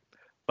 Senior,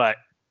 but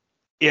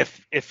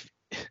if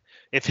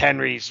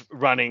Henry's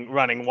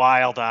running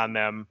wild on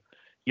them,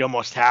 you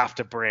almost have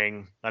to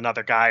bring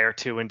another guy or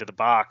two into the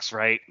box,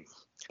 right?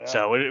 Yeah.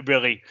 So it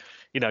really,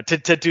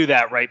 to do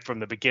that right from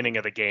the beginning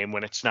of the game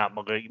when it's not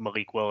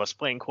Malik Willis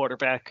playing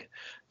quarterback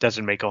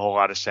doesn't make a whole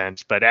lot of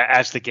sense. But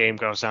as the game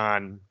goes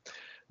on,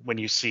 when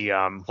you see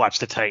watch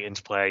the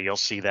Titans play, you'll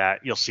see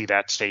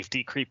that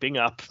safety creeping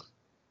up.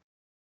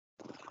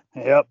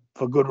 Yep,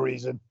 for good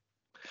reason.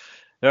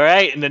 All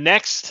right, and the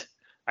next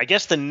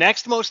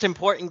most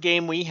important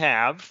game we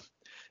have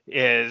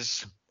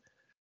is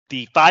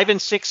the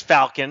 5-6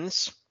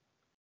 Falcons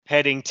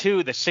heading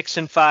to the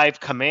 6-5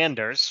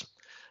 Commanders.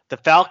 The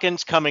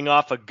Falcons coming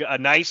off a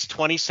nice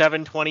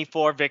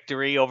 27-24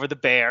 victory over the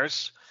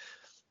Bears.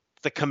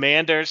 The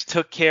Commanders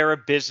took care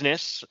of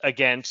business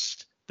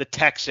against the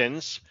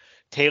Texans.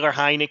 Taylor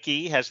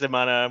Heineke has them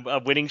on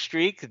a winning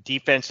streak. The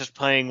defense is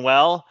playing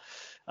well.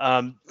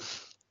 I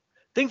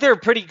think they're a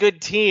pretty good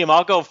team.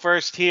 I'll go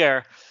first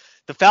here.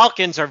 The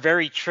Falcons are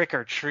very trick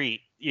or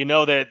treat. You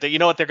know what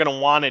they're going to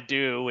want to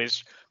do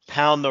is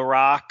pound the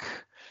rock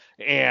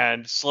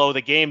and slow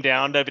the game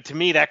down. But to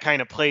me, that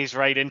kind of plays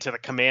right into the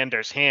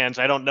Commanders' hands.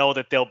 I don't know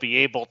that they'll be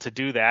able to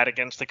do that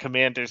against the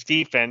Commanders'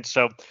 defense.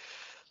 So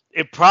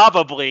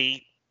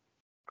the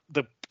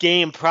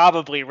game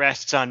probably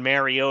rests on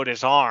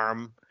Mariota's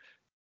arm.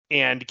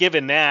 And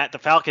given that, the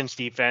Falcons'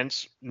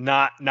 defense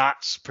not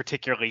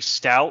particularly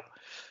stout.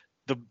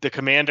 The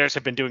Commanders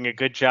have been doing a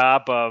good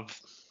job of,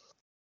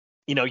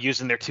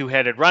 using their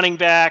two-headed running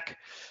back,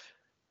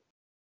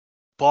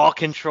 ball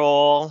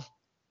control,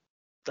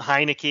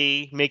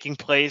 Heineke making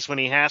plays when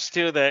he has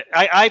to.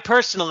 I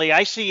personally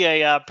see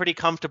a pretty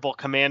comfortable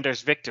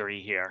Commanders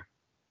victory here.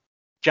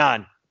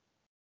 John.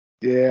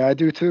 Yeah, I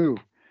do too.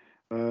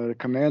 The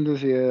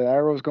Commanders,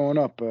 arrows going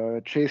up.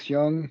 Chase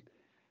Young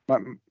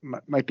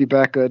might be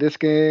back this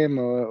game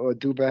or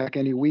due back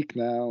any week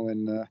now,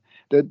 and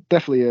they're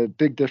definitely a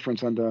big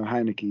difference under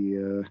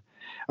Heineke.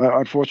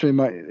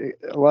 Unfortunately,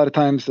 a lot of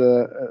times,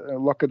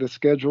 luck of the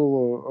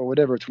schedule or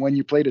whatever, it's when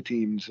you play the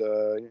teams.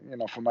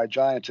 For my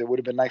Giants, it would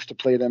have been nice to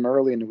play them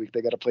early in the week.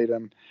 They got to play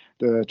them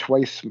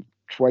twice. They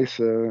got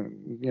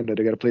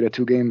to play the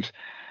 2 games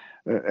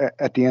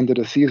at the end of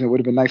the season. It would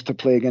have been nice to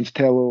play against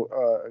Taylor,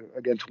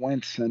 against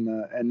Wentz,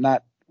 and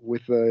not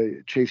with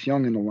Chase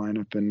Young in the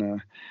lineup.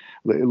 And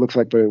it looks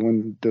like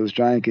when those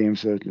Giant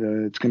games,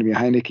 it's going to be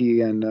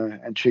Heineke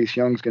and Chase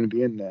Young's going to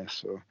be in there.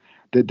 So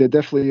they're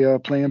definitely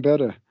playing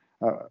better.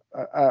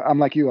 I'm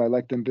like you. I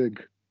like them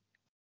big.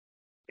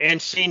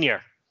 And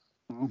Senior.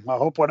 I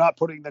hope we're not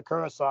putting the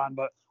curse on,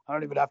 but I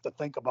don't even have to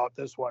think about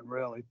this one,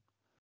 really.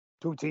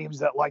 2 teams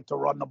that like to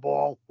run the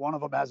ball. One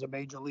of them has a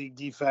major league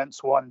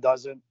defense. One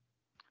doesn't.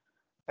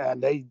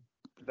 And they,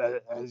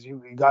 as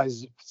you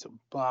guys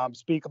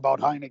speak about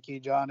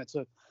Heineke, John, it's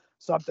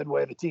something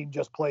where the team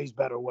just plays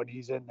better when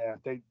he's in there.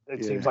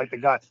 It seems like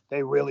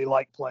they really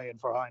like playing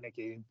for Heineke.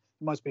 He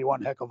must be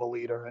one heck of a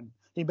leader, and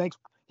he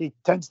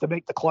tends to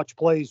make the clutch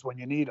plays when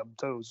you need him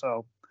too.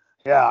 So,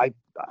 yeah,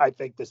 I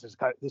think this is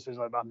a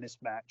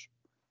mismatch.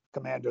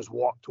 Commanders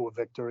walk to a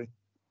victory.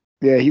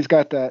 Yeah, he's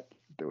got that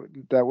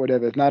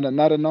whatever. It's not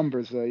a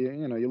numbers.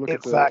 You look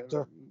at the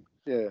factor.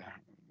 Yeah.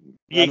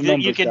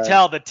 You can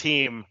tell the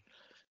team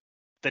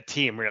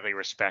really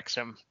respects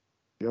him.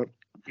 Yep.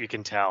 You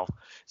can tell.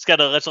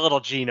 It's a little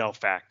Geno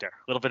factor,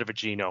 a little bit of a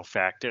Geno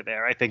factor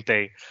there. I think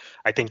they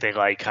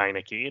like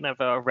Heineke and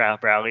have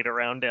rallied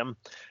around him.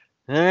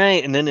 All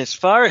right, and then as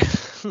far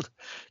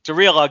it's a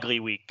real ugly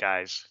week,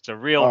 guys. It's a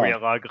real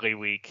ugly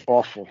week.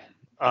 Awful.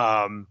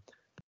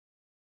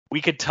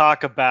 We could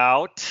talk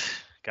about,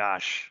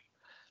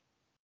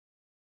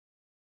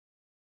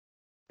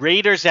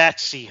 Raiders at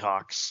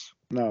Seahawks.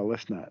 No,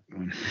 let's not.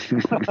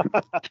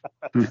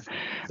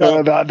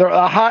 The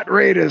hot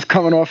Raiders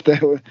coming off the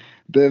valiant.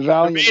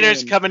 The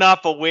Raiders win. coming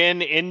off a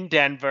win in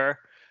Denver.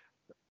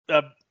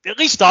 At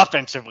least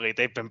offensively,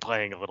 they've been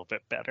playing a little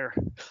bit better.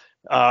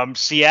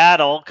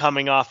 Seattle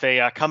coming off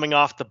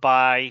the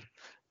bye.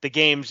 The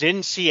game's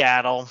in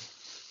Seattle.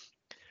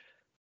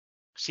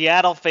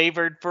 Seattle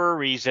favored for a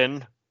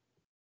reason.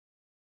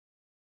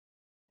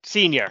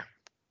 Senior,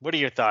 what are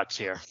your thoughts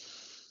here?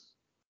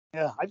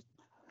 Yeah,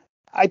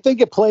 I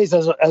think it plays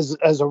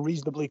as a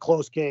reasonably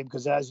close game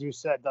because, as you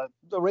said,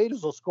 the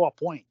Raiders will score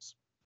points.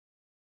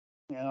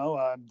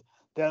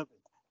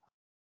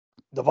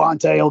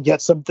 Devontae will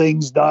get some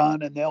things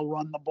done and they'll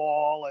run the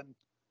ball,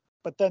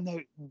 but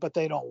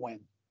they don't win.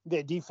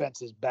 Their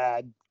defense is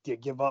bad. They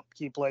give up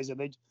key plays,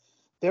 and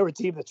they're a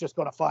team that's just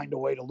going to find a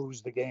way to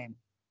lose the game,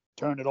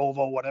 turn it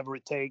over, whatever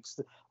it takes,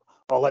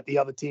 or let the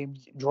other team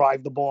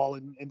drive the ball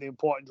in the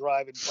important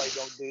drive and play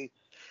no D.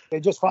 They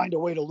just find a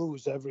way to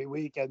lose every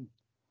week, and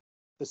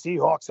the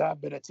Seahawks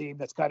have been a team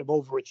that's kind of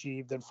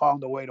overachieved and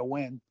found a way to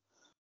win.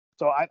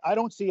 So I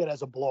don't see it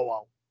as a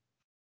blowout,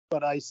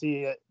 but I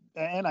see it,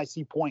 and I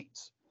see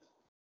points.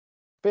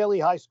 Fairly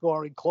high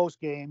scoring, close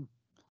game.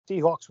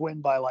 Seahawks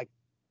win by like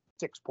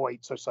 6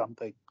 points or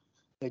something.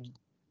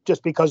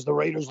 Just because the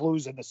Raiders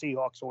lose and the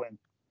Seahawks win.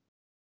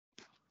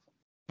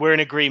 We're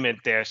in agreement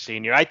there,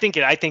 Senior. I think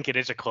it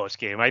is a close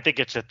game. I think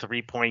it's a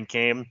 3-point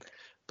game,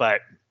 but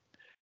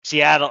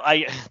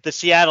the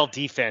Seattle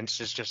defense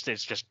is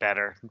just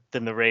better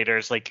than the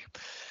Raiders. Like,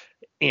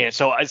 And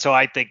so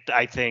I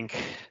think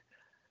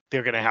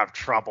they're going to have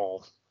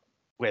trouble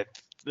with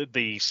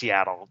the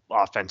Seattle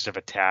offensive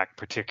attack,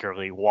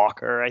 particularly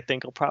Walker. I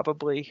think will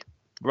probably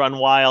run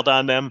wild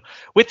on them.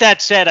 With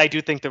that said, I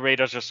do think the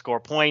Raiders will score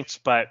points,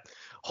 but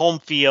home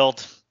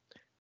field,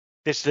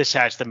 this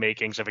has the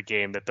makings of a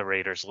game that the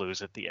Raiders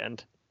lose at the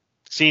end.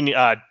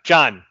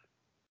 John.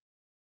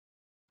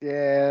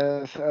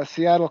 Yeah,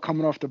 Seattle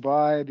coming off the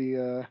bye.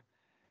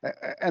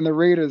 And the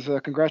Raiders.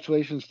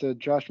 Congratulations to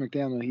Josh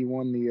McDaniel. He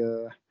won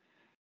the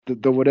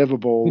whatever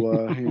bowl.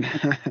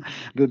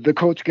 The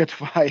coach gets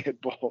fired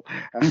bowl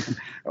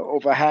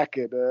over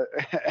Hackett.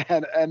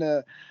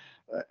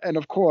 And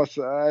of course,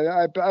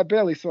 I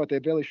barely saw it. They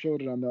barely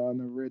showed it on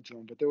the red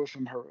zone, but there was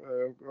some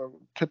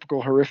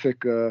typical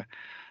horrific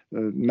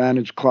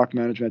managed clock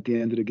management at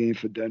the end of the game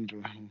for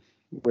Denver,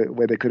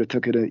 where they could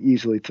have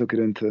easily took it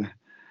into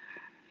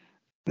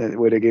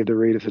where they gave the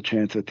Raiders a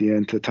chance at the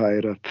end to tie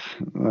it up.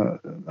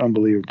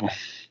 Unbelievable.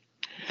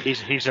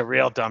 He's a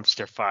real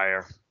dumpster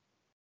fire.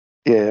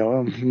 Yeah,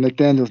 well,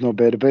 McDaniel's no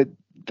better, but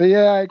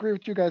yeah, I agree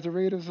with you guys. The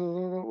Raiders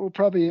will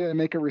probably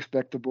make it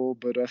respectable,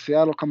 but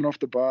Seattle coming off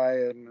the bye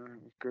and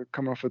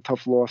coming off a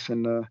tough loss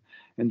in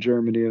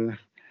Germany,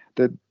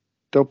 that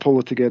they'll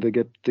pull it together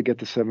to get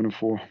to 7-4.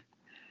 All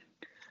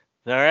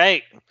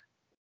right,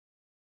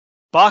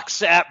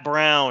 Bucks at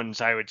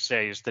Browns, I would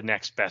say, is the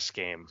next best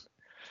game.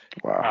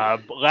 Wow.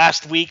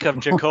 Last week of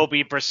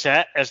Jacoby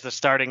Brissett as the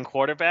starting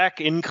quarterback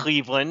in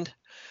Cleveland.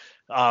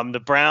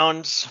 The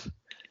Browns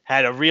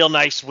had a real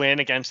nice win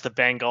against the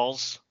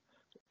Bengals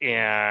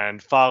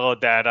and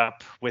followed that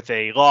up with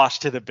a loss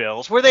to the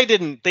Bills, where they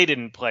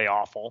didn't play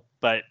awful,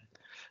 but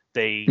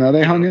they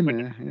hung in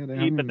there. Yeah, they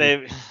hung in there.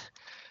 They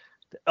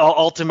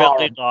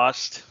ultimately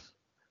lost.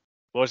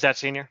 What was that,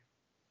 Senior?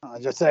 I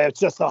just say it's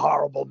just a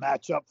horrible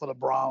matchup for the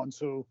Browns,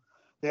 who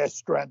their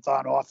strength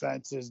on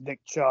offense is Nick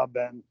Chubb,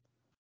 and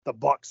the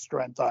Bucs'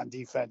 strength on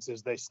defense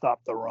is they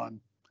stop the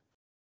run.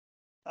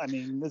 I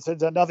mean, this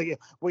is another.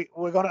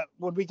 We're gonna,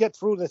 when we get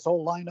through this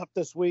whole lineup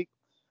this week,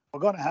 we're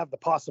gonna have the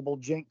possible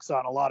jinx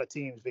on a lot of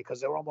teams because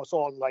they're almost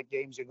all like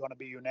games you're gonna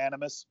be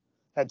unanimous.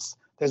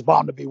 There's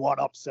bound to be one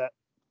upset.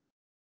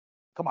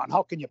 Come on,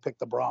 how can you pick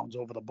the Browns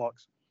over the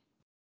Bucs?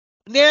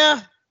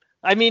 Yeah,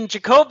 I mean,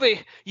 Jacoby,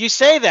 you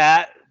say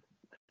that.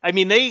 I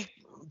mean, they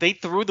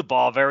threw the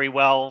ball very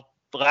well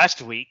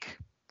last week,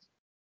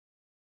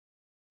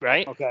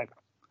 right? Okay.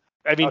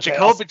 I mean,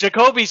 okay,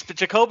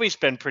 Jacoby's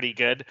been pretty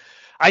good.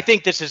 I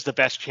think this is the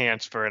best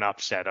chance for an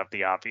upset of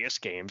the obvious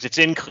games. It's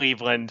in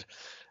Cleveland.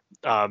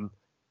 The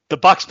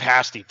Bucs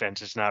pass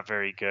defense is not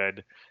very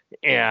good,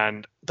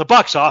 and the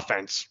Bucs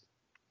offense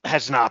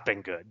has not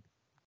been good,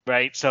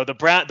 right? So the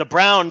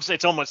Browns,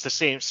 it's almost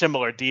the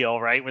similar deal,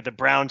 right? Where the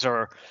Browns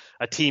are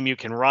a team you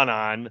can run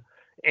on,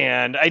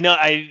 and I know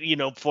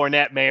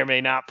Fournette may or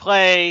may not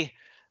play.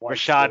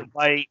 Rashad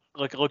White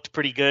looked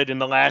pretty good in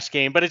the last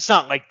game, but it's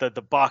not like the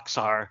Bucs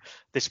are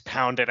this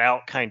pounded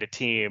out kind of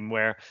team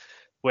where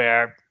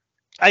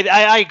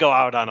I go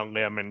out on a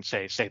limb and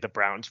say the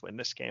Browns win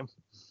this game.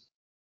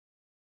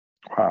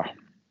 Wow.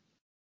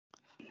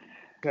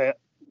 Okay,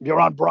 you're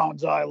on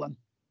Browns Island.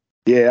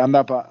 Yeah, I'm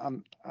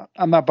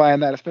not buying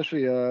that,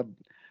 especially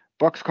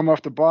Bucs come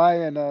off the bye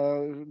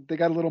and they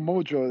got a little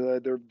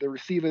mojo. The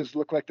receivers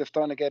look like they're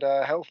starting to get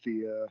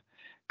healthy.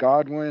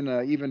 Godwin,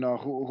 even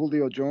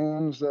Julio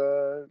Jones.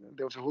 There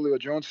was a Julio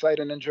Jones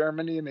sighting in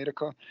Germany. Made a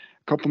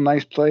couple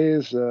nice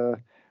plays.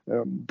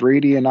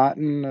 Brady and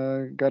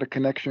Otten got a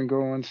connection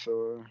going.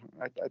 So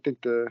I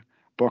think the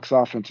Bucs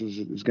offense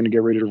is going to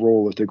get ready to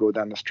roll as they go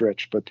down the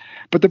stretch. But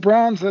the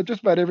Browns,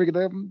 just about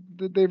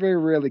they very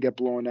rarely get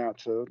blown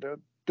out. So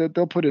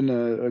they'll put in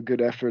a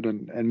good effort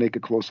and make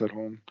it close at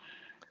home.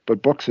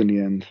 But Bucs in the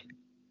end.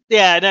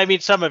 Yeah, and I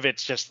mean, some of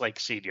it's just like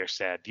Senior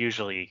said.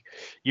 Usually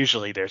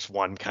there's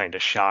one kind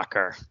of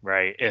shocker,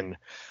 right? And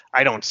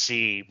I don't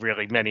see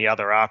really many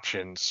other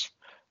options.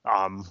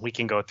 We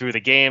can go through the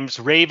games.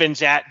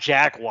 Ravens at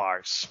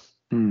Jaguars.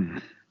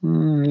 You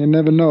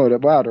never know.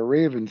 Wow, the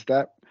Ravens.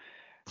 That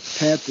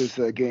Panthers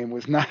game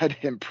was not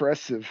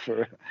impressive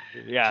for.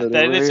 Yeah, for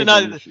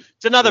the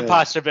it's another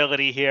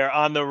possibility here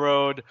on the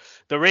road.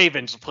 The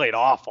Ravens played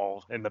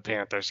awful in the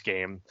Panthers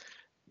game.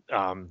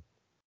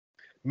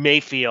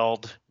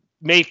 Mayfield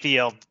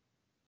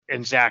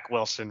and Zach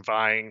Wilson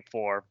vying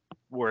for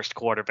worst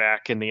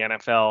quarterback in the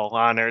NFL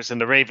honors,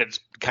 and the Ravens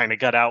kind of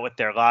got out with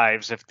their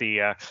lives. If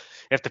the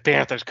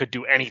Panthers could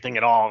do anything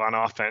at all on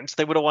offense,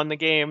 they would have won the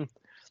game.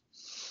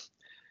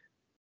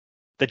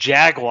 The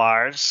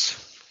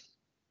Jaguars.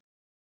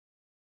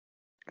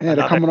 Yeah,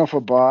 they're coming off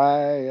a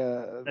bye.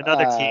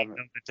 Another team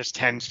that just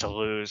tends to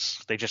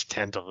lose. They just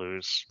tend to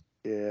luse.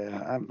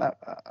 Yeah,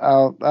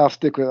 I'll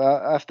stick with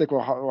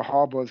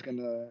Harbaugh's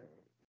gonna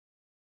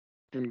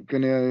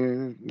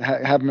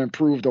have him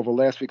improved over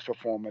last week's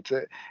performance.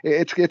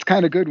 It's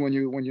kind of good when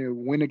you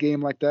win a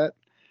game like that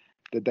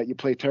you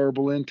play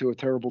terrible into a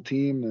terrible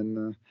team,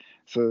 and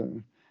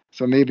so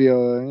maybe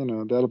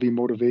that'll be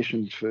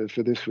motivation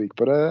for this week.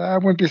 But I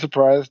wouldn't be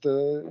surprised.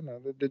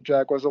 The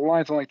Jaguars, the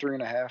line's only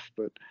 3.5,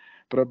 but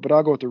but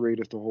I'll go with the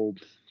Raiders to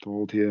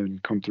hold here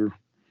and come through.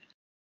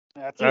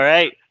 All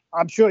right.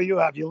 I'm sure you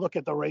have. You look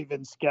at the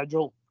Ravens'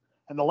 schedule,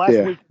 and the last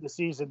week of the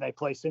season they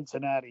play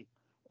Cincinnati,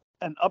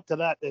 and up to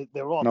that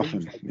they're all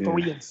nothing. Like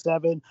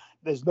 3-7.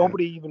 There's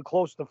nobody even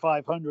close to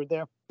 500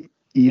 there.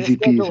 Easy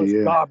Their schedule peasy.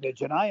 is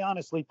garbage, and I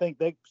honestly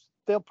think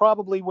they'll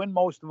probably win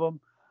most of them,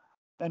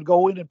 and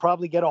go in and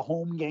probably get a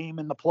home game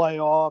in the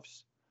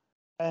playoffs,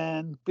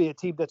 and be a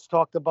team that's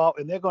talked about.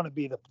 And they're going to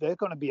be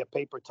a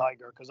paper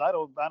tiger, because I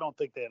don't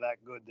think they're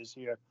that good this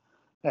year.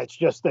 It's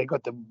just they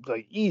got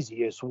the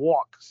easiest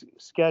walk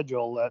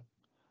schedule that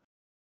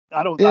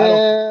I don't.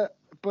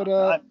 But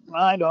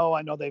I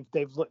know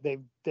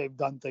they've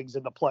done things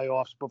in the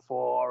playoffs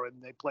before,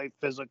 and they play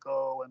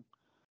physical, and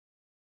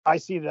I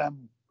see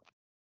them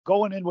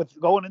going into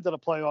the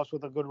playoffs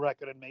with a good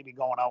record and maybe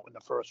going out in the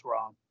first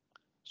round.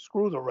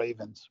 Screw the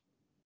Ravens.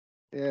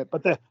 Yeah,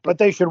 but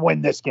they should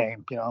win this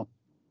game.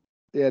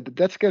 Yeah,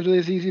 that schedule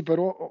is easy, but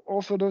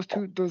also those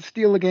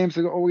Steeler games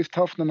are always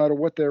tough, no matter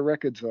what their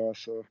records are.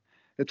 So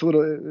it's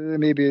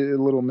maybe a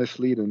little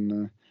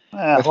misleading.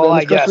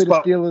 I guess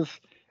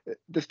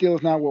the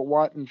Steelers now with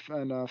Watt and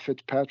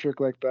Fitzpatrick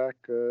back.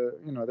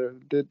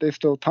 They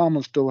still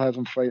Tomlin still has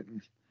them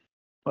fighting.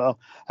 Well,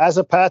 as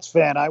a Pats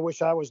fan, I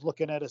wish I was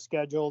looking at a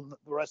schedule the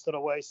rest of the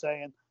way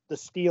saying the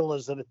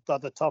Steelers are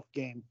the tough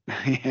game.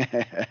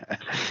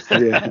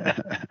 yeah,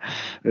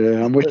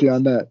 I'm with you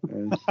on that.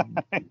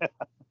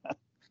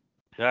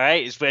 All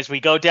right, as we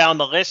go down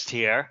the list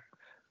here,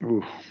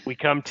 Ooh. we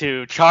come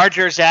to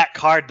Chargers at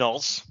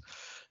Cardinals.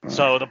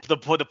 So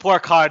the poor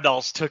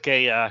Cardinals took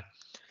a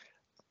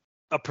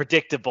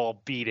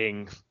predictable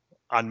beating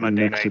on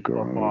Monday Night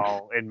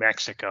Football in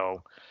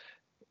Mexico,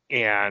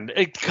 and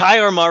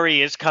Kyler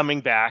Murray is coming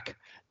back.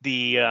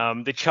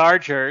 The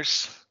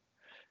Chargers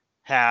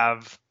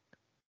have,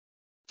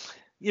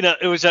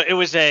 it was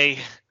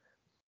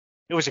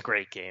a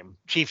great game.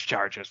 Chiefs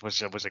Chargers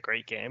was a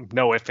great game.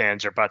 No ifs,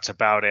 ands, or buts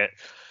about it.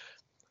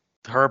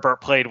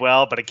 Herbert played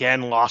well, but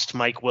again lost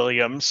Mike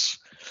Williams.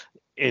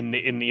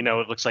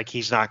 It looks like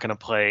he's not going to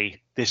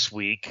play this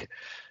week.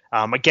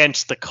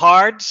 Against the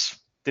Cards,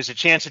 there's a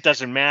chance it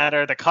doesn't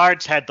matter. The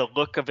Cards had the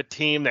look of a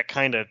team that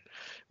kind of,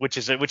 which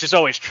is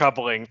always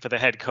troubling for the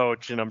head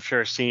coach, and I'm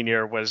sure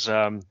Senior was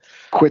one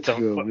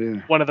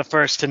of the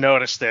first to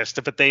notice this.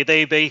 But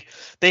they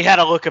had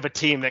a look of a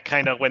team that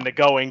kind of, when the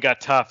going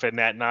got tough in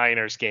that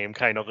Niners game,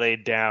 kind of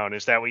laid down.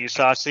 Is that what you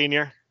saw,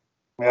 Senior?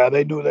 Yeah,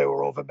 they knew they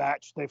were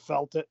overmatched. They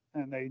felt it,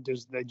 and they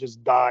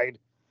just died.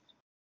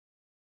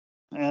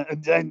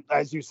 And then,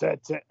 as you said,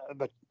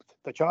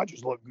 the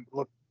Chargers look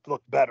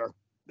better.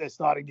 They're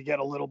starting to get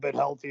a little bit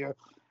healthier.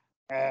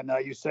 And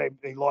you say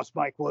they lost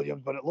Mike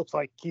Williams, but it looks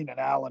like Keenan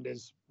Allen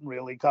is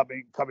really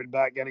coming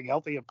back, getting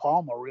healthy. And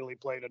Palmer really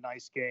played a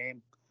nice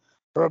game.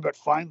 Herbert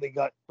finally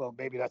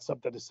maybe that's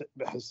something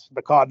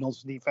the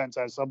Cardinals defense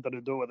has something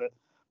to do with it.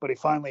 But he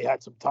finally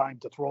had some time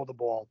to throw the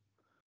ball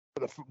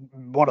for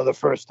one of the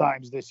first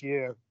times this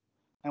year.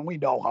 And we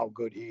know how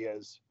good he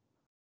is.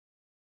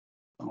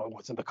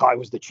 It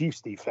was the Chiefs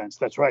defense.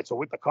 That's right. So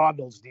with the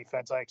Cardinals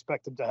defense, I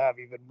expect him to have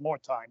even more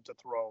time to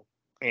throw.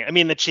 Yeah, I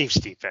mean, the Chiefs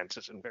defense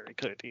isn't very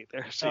good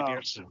either.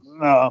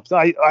 No,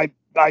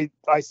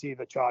 I see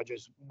the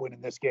Chargers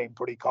winning this game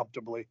pretty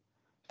comfortably,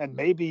 and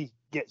maybe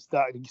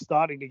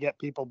starting to get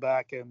people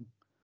back, and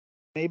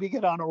maybe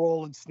get on a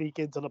roll and sneak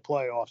into the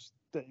playoffs.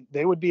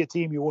 They would be a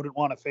team you wouldn't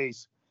want to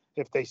face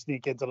if they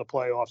sneak into the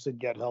playoffs and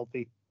get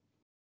healthy.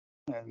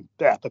 And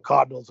the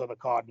Cardinals are the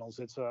Cardinals.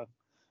 It's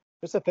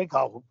just to think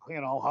how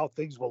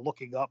things were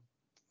looking up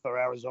for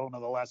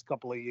Arizona the last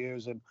couple of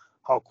years, and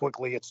how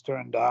quickly it's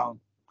turned down.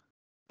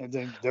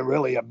 And they're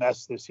really a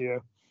mess this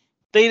year.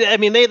 They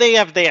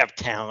have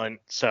talent,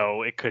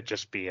 so it could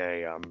just be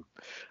a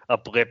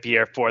blip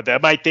year for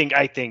them. I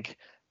think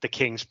the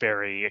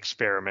Kingsbury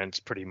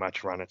experiment's pretty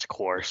much run its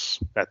course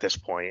at this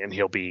point, and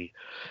he'll be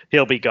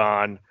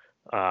gone.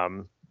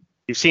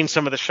 You've seen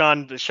some of the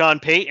Sean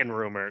Payton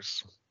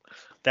rumors.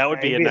 That would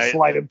be a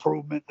slight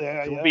improvement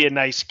there. It would be a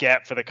nice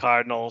get for the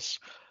Cardinals.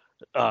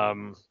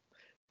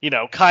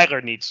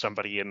 Kyler needs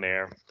somebody in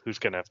there who's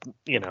gonna,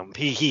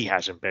 he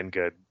hasn't been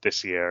good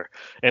this year,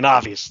 and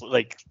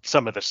obviously,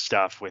 some of the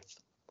stuff with,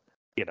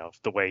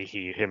 the way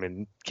him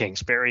and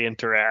Kingsbury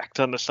interact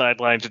on the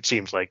sidelines, it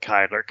seems like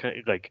Kyler,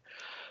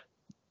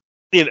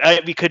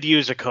 we could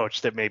use a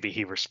coach that maybe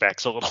he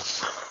respects a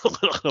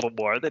little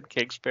more than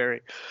Kingsbury.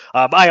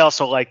 I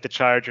also like the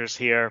Chargers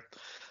here.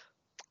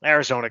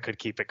 Arizona could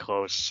keep it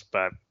close,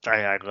 but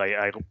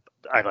I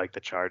like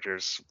the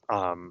Chargers.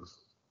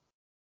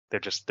 They're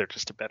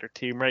just a better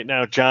team right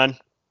now, John.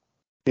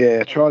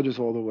 Yeah, Chargers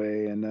all the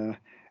way. And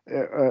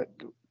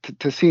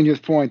to Senior's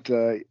point,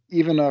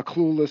 even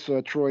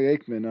clueless Troy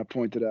Aikman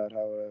pointed out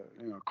how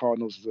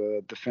Cardinals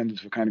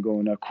defenders were kind of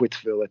going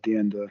Quitsville at the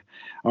end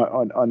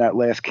on that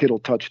last Kittle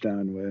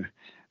touchdown, where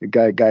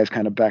guys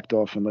kind of backed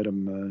off and let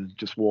him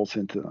just waltz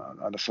into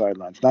on the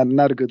sidelines.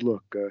 Not a good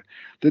look.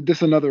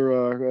 This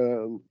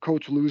another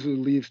coach loser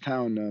leaves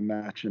town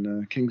match,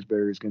 and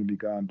Kingsbury is going to be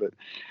gone. But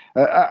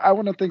I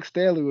wouldn't think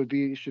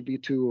Staley should be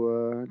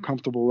too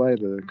comfortable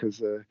either,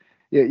 because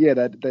yeah,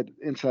 that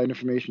inside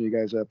information you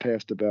guys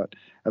passed about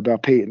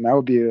Peyton, that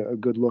would be a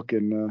good look.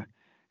 And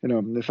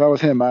if I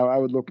was him, I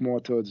would look more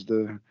towards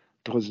the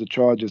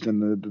Chargers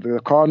and the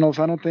Cardinals.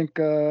 I don't think.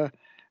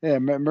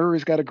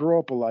 Murray's got to grow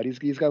up a lot.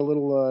 He's got a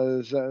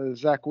little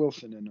Zach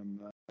Wilson in him.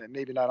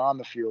 Maybe not on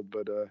the field,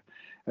 but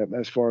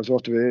as far as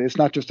off the field, it's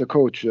not just a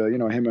coach.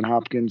 Him and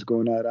Hopkins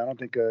going at. I don't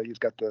think he's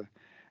got the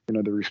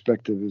the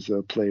respect of his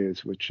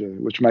players, which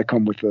might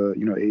come with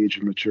age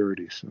and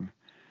maturity. So,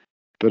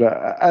 but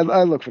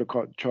I look for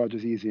the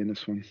Chargers easy in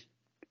this one.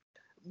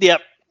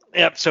 Yep.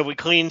 So we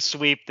clean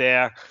sweep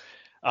there.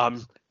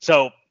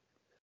 So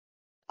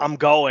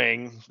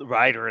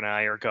Ryder and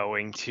I are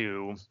going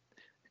to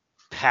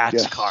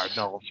Pats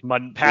Cardinals.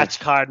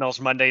 Cardinals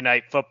Monday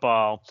Night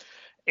Football,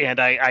 and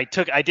I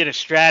did a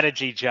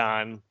strategy,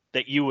 John,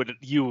 that you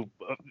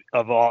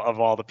of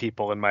all the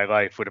people in my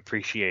life would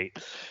appreciate.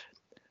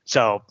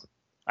 So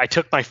I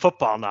took my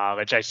football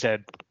knowledge. I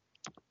said,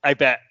 I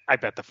bet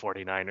the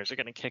 49ers are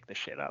going to kick the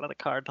shit out of the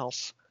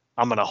Cardinals.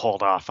 I'm going to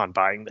hold off on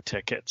buying the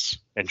tickets.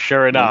 And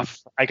sure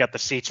enough, I got the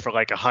seats for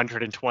like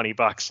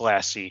 $120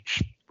 last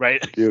each, right?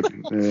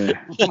 Dude,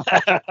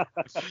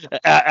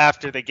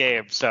 after the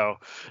game. So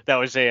that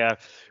was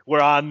we're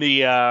on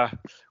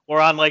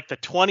like the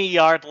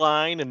 20-yard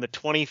line in the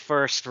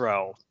 21st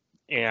row.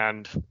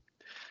 And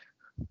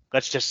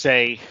let's just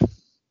say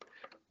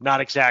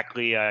not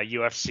exactly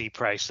UFC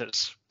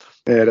prices.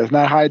 Yeah, there's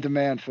not high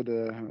demand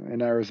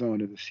in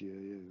Arizona this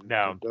year.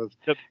 Yeah, no.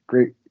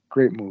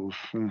 Great move.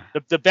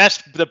 The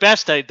best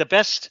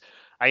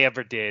I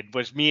ever did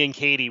was me and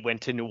Katie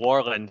went to New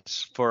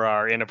Orleans for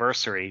our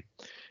anniversary,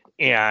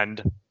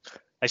 and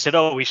I said,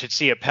 "Oh, we should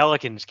see a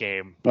Pelicans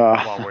game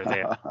while we're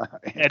there."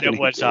 And it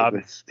was AD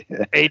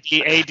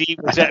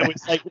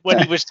was like when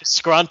he was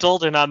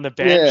disgruntled and on the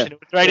bench, and it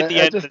was right at the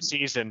end of the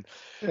season.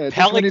 Yeah,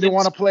 Pelicans, he didn't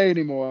want to play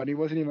anymore, and he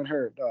wasn't even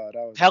hurt. Oh, that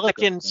was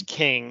Pelicans disgusting.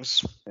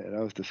 Kings. Yeah,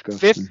 that was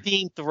disgusting.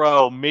 15th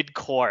row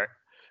mid-court.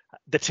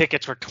 The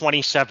tickets were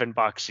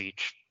 $27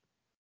 each.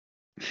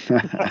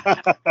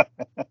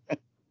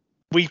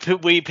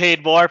 We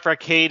paid more for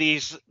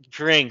Katie's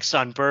drinks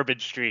on Bourbon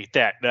Street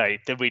that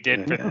night than we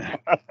did for the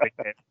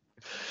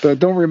But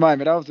don't remind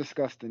me, that was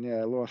disgusting.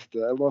 Yeah, I lost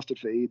it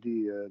for AD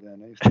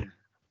then. I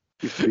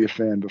used to be a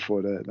fan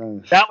before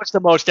that. That was the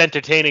most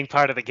entertaining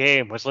part of the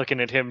game, was looking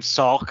at him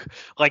sulk.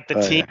 Like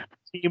the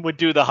team would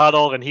do the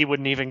huddle and he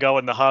wouldn't even go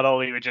in the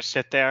huddle. He would just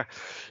sit there.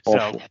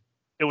 Awful. So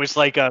it was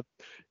like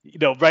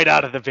right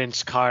out of the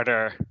Vince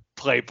Carter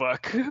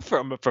playbook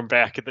from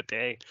back in the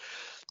day.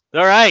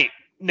 All right,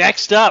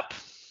 next up.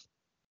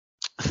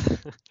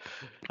 The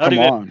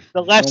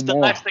less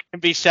that can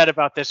be said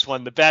about this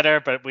one, the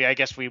better. But I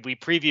guess we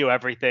preview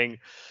everything.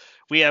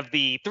 We have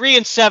the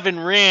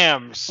 3-7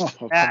 Rams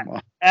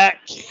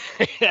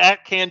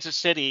at Kansas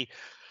City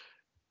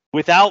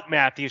without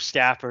Matthew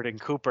Stafford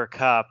and Cooper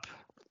Kupp.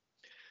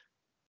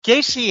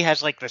 KC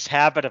has like this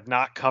habit of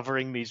not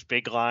covering these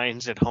big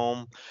lines at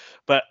home,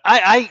 but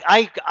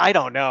I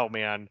don't know,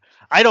 man.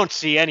 I don't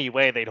see any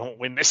way they don't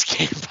win this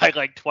game by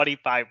like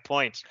 25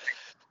 points.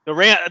 The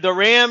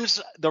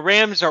Rams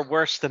are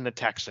worse than the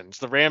Texans.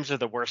 The Rams are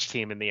the worst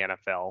team in the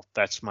NFL.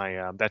 That's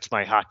my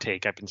hot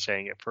take. I've been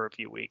saying it for a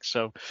few weeks.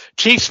 So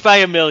Chiefs by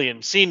 1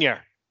 million.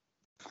 Senior.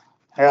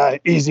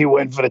 Easy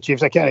win for the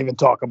Chiefs. I can't even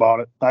talk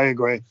about it. I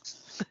agree.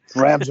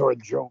 Rams are a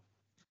joke.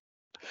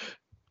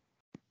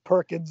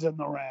 Perkins and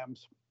the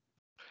Rams.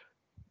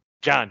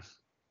 John.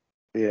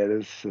 Yeah,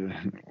 there's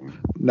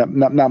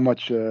not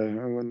much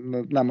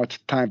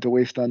time to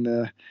waste on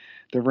the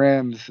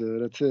Rams.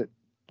 That's it.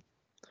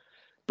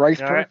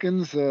 Bryce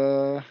Perkins.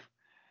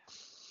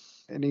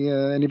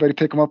 Anybody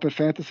pick him up in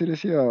fantasy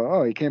this year?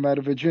 Oh, he came out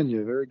of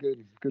Virginia. Very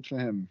good. Good for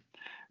him.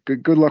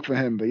 Good luck for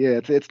him. But yeah,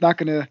 it's not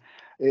gonna.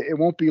 It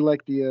won't be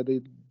like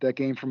that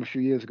game from a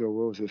few years ago.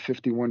 What was it?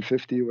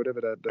 51-50,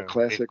 whatever the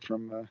classic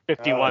from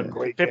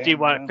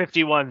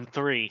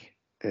 51-3.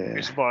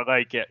 It's more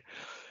like it.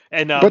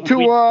 And but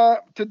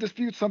to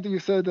dispute something you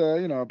said,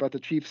 about the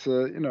Chiefs,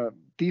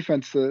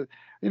 defense.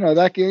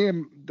 That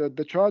game,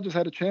 the Chargers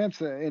had a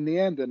chance in the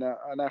end, and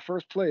on that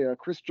first play,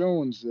 Chris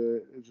Jones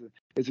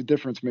is a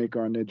difference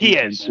maker on their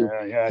defense. He is.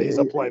 Yeah, he's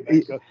a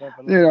playmaker.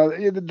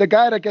 The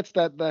guy that gets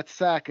that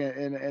sack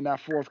in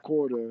that fourth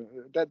quarter,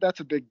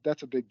 that's a big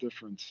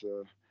difference.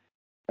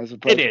 As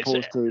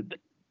opposed to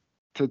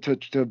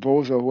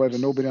Boza or whoever,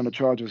 nobody on the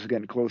Chargers is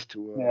getting close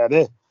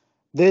to.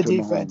 Their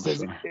defense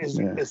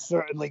is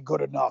certainly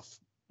good enough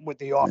with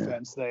the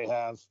offense they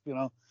have.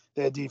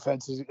 Their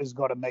defense is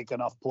going to make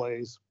enough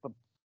plays. But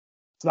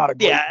it's not a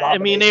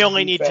great they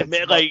only need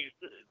to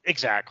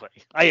exactly.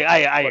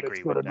 I agree.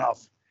 It's good enough.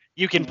 That.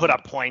 You can put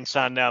up points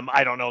on them.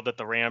 I don't know that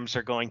the Rams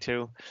are going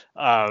to.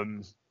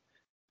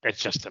 It's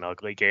just an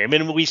ugly game,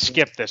 and we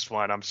skipped this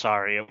one. I'm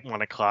sorry. At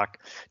 1:00,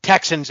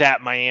 Texans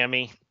at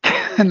Miami.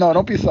 No,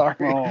 don't be sorry.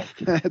 Oh.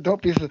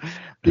 Don't be who's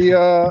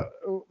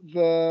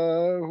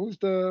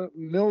the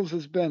Mills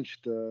is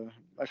benched.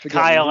 I forget.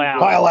 Kyle Allen.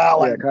 Kyle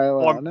Allen. Yeah,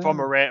 Kyle Allen.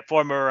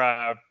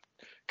 Former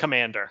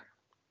commander.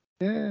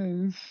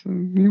 Yeah,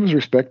 he was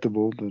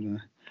respectable, but.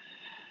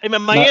 I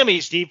mean,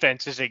 Miami's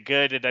defense isn't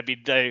good, and I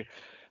mean,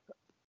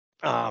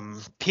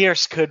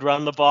 Pierce could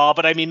run the ball,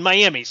 but I mean,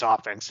 Miami's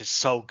offense is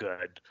so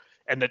good,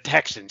 and the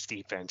Texans'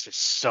 defense is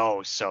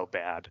so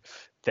bad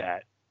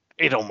that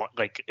it almost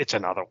it's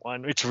another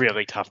one. It's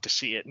really tough to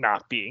see it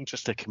not being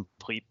just a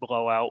complete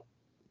blowout.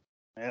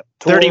 Yep.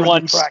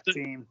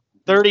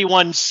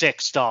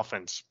 31-6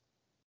 Dolphins.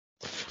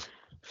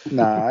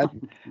 Nah,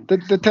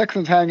 the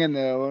Texans hang in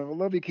there.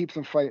 Levy keeps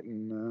them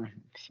fighting,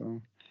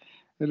 so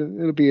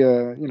it'll be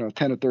a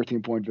 10 or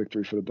 13 point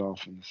victory for the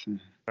Dolphins.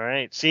 All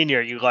right,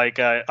 Senior, you like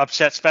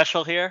upset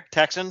special here,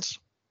 Texans?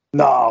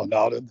 No,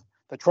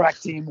 the track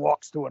team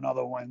walks to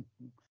another win,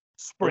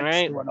 sprints to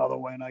Right. another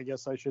win. I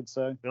guess I should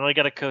say. We only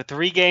got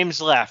 3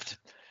 games left.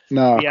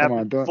 No, We come have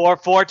on, don't.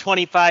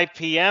 4:25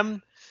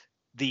 p.m.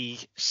 The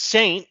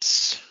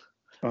Saints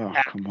Oh,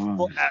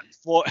 come on.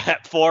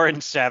 at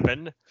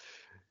 4-7.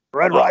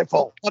 Red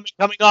Rifle.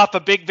 Coming off a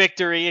big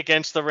victory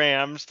against the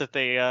Rams that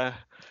they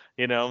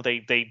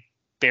they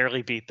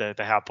barely beat the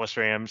hapless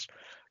Rams,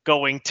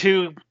 going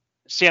to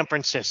San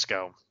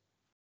Francisco.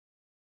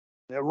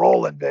 They're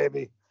rolling,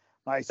 baby.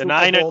 Nice. The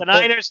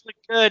Niners look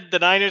good. The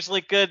Niners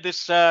look good.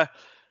 This I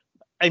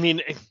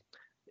mean,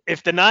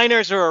 if the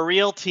Niners are a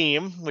real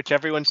team, which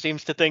everyone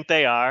seems to think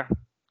they are,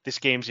 this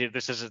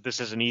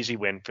is an easy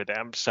win for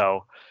them.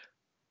 So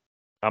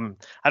I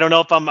don't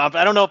know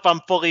if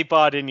I'm fully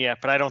bought in yet,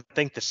 but I don't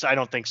think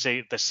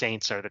the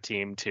Saints are the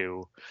team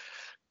to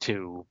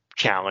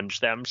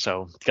challenge them.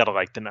 So you gotta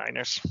like the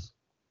Niners.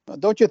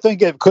 Don't you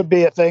think it could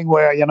be a thing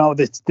where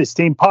this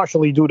team,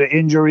 partially due to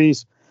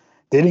injuries,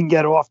 didn't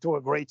get off to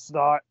a great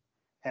start,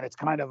 and it's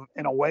kind of,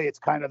 in a way, it's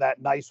kind of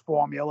that nice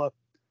formula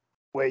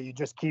where you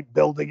just keep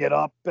building it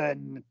up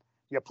and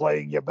you're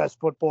playing your best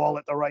football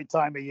at the right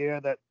time of year,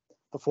 that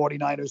the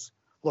 49ers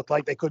look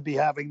like they could be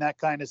having that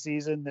kind of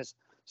season. This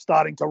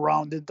starting to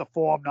round into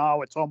form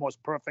now. It's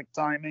almost perfect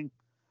timing.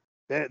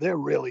 They're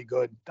really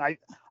good. I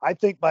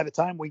think by the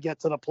time we get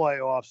to the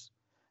playoffs,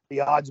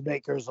 the odds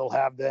makers will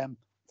have them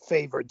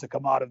favored to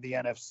come out of the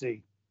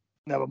NFC.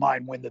 Never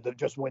mind win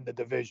the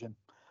division.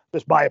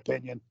 Just my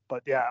opinion.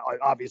 But yeah,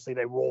 obviously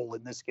they roll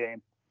in this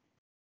game.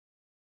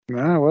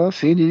 Ah, well,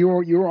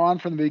 Senior, you were on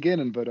from the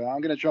beginning, but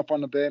I'm gonna jump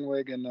on the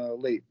bandwagon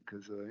late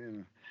because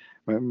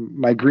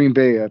my Green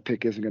Bay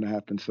pick isn't gonna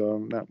happen,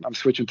 so I'm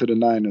switching to the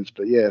Niners.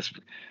 But yes,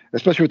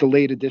 especially with the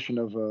late addition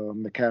of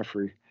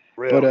McCaffrey.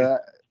 Really?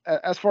 But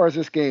as far as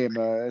this game,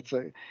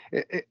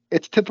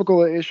 it's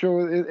typical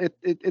issue.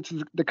 It's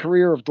the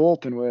career of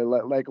Dalton, where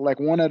like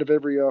 1 out of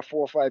every 4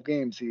 or 5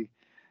 games he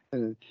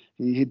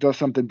does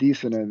something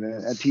decent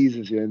and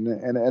teases you,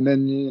 and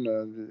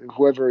then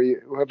whoever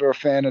a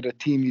fan of the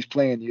team he's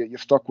playing, you're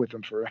stuck with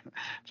him for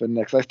the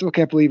next. I still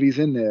can't believe he's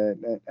in there,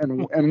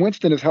 and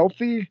Winston is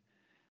healthy,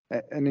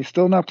 and he's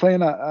still not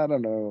playing. I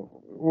don't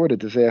know, what a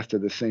disaster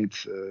the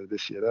Saints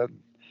this year.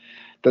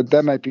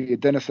 That might be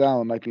Dennis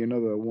Allen might be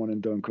another one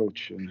and done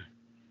coach.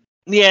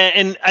 Yeah,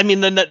 and I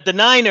mean the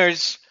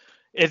Niners,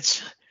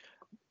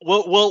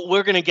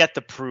 we're going to get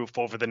the proof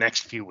over the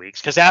next few weeks,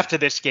 because after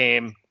this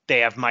game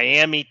they have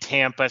Miami,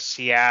 Tampa,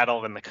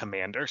 Seattle, and the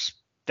Commanders.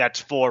 That's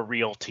 4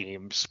 real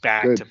teams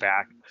back to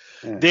back.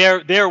 Yeah.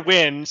 Their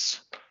wins.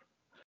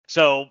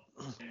 So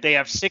they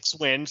have 6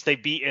 wins.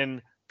 They've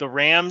beaten the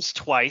Rams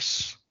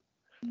twice,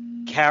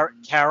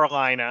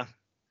 Carolina,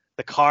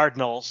 the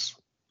Cardinals,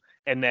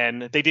 and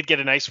then they did get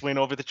a nice win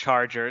over the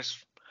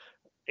Chargers,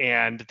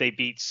 and they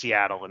beat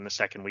Seattle in the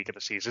second week of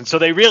the season. So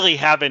they really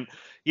haven't,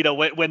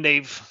 when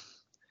they've,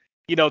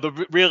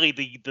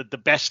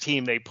 the best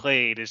team they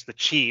played is the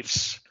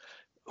Chiefs,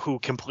 who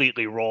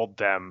completely rolled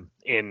them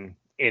in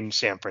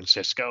San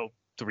Francisco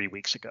 3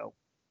 weeks ago.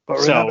 But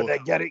remember,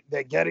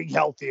 they're getting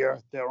healthier.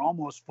 They're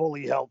almost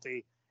fully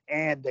healthy,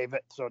 and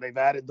they've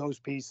added those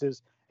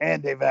pieces,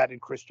 and they've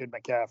added Christian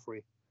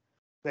McCaffrey.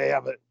 They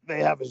have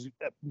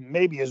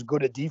maybe as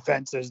good a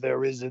defense as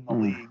there is in the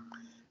league.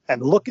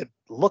 And look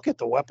at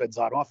the weapons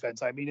on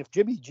offense. I mean, if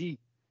Jimmy G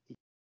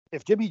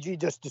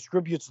just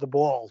distributes the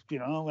ball,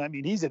 I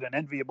mean, he's in an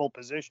enviable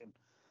position.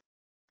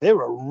 They're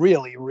a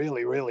really,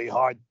 really, really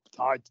hard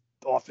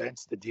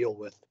offense to deal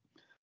with.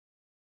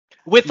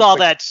 With all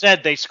that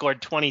said, they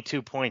scored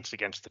 22 points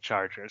against the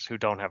Chargers, who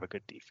don't have a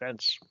good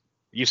defense.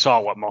 You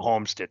saw what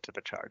Mahomes did to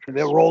the Chargers.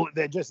 They're rolling.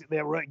 They're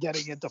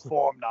getting into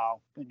form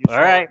now. And you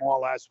saw them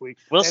all last week.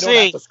 We'll they see.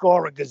 Don't have to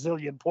score a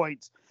gazillion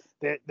points.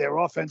 Their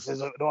offense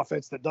is an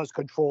offense that does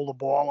control the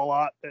ball a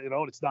lot.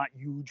 It's not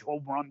huge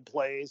home run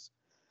plays.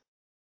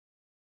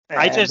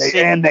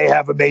 And they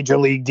have a major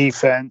league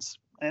defense.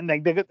 And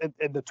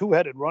the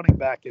 2-headed running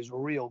back is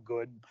real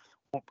good.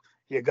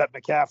 You got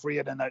McCaffrey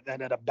and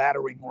then a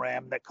battering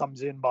ram that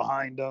comes in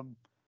behind him.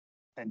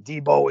 And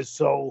Debo is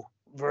so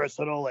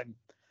versatile. And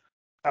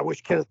I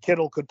wish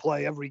Kittle could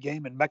play every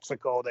game in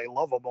Mexico. They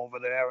love him over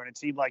there, and it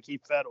seemed like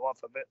he fed off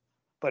of it.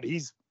 But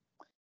he's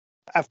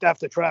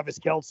after Travis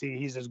Kelce,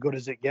 he's as good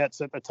as it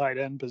gets at the tight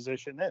end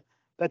position.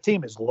 That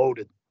team is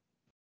loaded.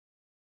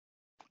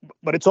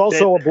 But it's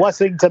also a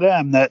blessing to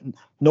them that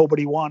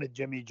nobody wanted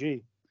Jimmy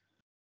G.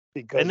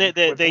 Because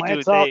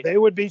they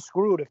would be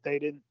screwed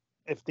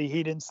if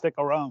he didn't stick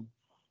around.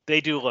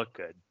 They do look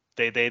good.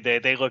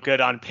 They look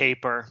good on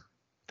paper.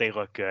 They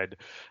look good.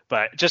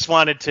 But just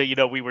wanted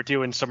to, we were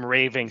doing some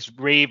Ravens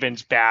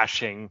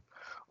bashing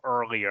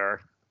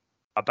earlier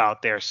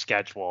about their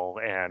schedule,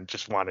 and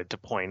just wanted to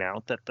point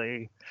out that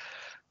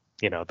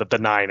that the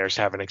Niners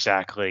haven't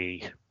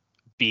exactly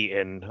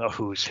beaten a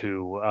who's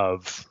who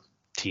of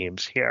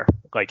teams here.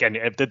 Like, and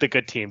the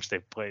good teams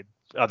they've played,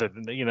 other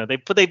than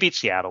they beat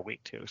Seattle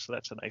week 2, so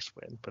that's a nice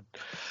win. But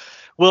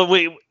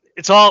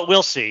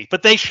we'll see.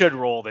 But they should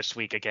roll this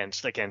week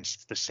against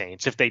the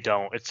Saints. If they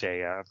don't, it's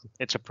a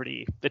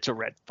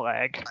red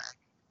flag.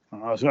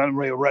 It's going to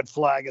be a red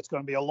flag. It's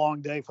going to be a long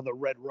day for the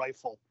Red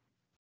Rifle.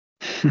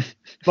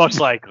 Most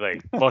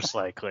likely.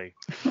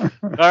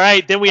 All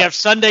right, then we have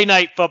Sunday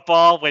Night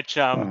Football, which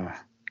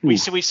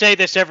we say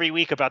this every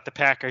week about the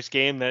Packers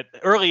game, that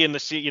early in the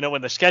season,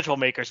 when the schedule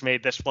makers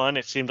made this one,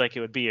 it seemed like it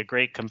would be a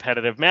great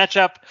competitive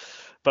matchup.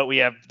 But we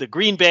have the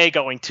Green Bay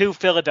going to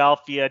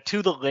Philadelphia,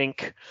 to the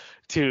Link,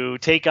 to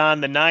take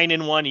on the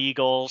 9-1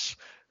 Eagles,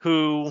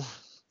 who,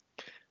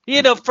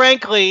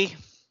 frankly.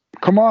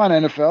 Come on,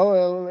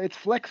 NFL. It's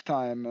flex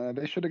time.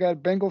 They should have got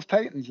Bengals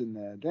Titans in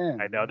there. Damn.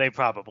 I know they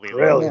probably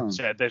really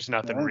said there's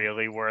nothing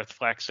really worth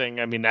flexing.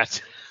 I mean,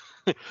 that's.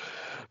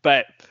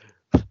 But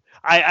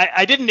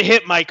I didn't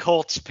hit my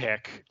Colts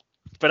pick,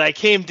 but I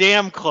came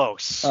damn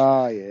close.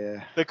 Oh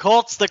yeah. The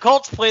Colts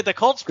played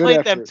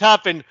them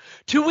tough, and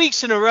 2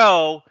 weeks in a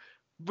row.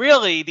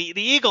 Really,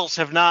 the Eagles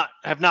have not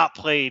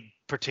played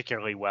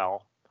particularly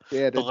well.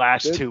 Yeah, the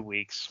last 2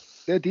 weeks.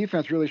 Their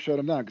defense really shut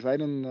them down, because I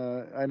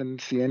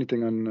didn't see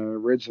anything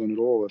on red zone at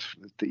all with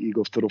the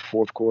Eagles till the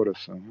fourth quarter.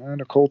 So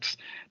the Colts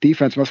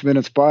defense must have been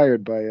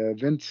inspired by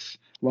Vince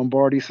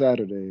Lombardi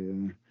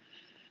Saturday,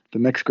 the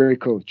next great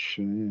coach.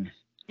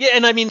 Yeah,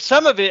 and I mean,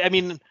 some of it. I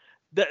mean,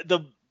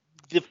 the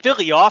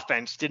Philly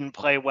offense didn't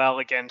play well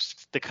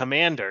against the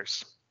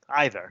Commanders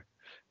either,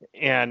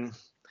 and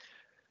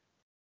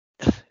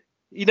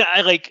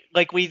I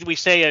like we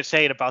say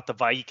it about the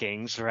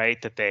Vikings,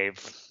 right? That they've,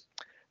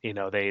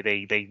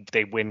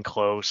 they win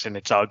close and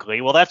it's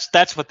ugly. Well,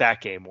 that's what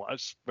that game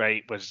was,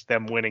 right? Was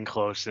them winning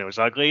close and it was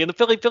ugly. And the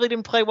Philly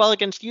didn't play well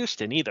against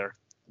Houston either.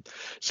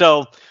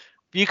 So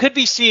you could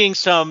be seeing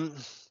some.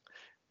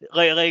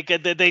 Like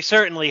they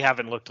certainly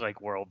haven't looked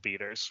like world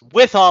beaters.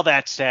 With all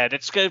that said,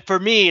 for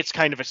me, it's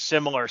kind of a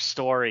similar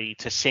story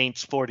to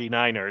Saints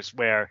 49ers,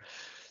 where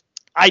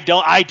I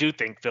do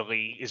think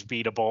Philly is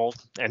beatable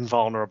and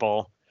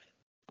vulnerable.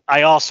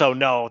 I also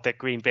know that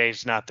Green Bay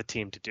is not the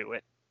team to do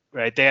it,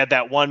 right? They had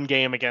that one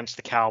game against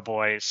the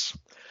Cowboys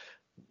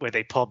where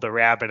they pulled the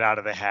rabbit out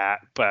of the hat,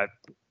 but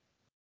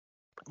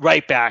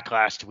right back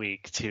last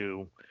week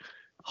to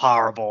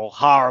horrible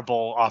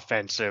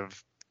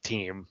offensive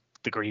team,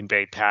 the Green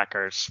Bay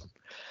Packers.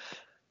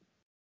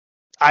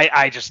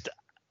 I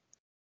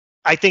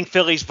think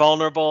Philly's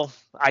vulnerable.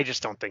 I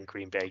just don't think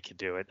Green Bay can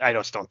do it. I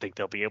just don't think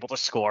they'll be able to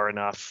score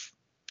enough.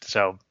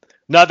 So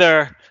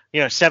another,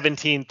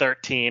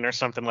 17-13 or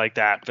something like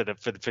that for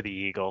the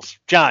Eagles.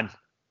 John.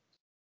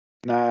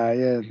 Nah,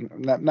 yeah,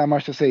 not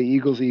much to say.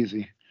 Eagles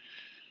easy.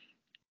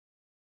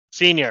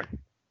 Senior.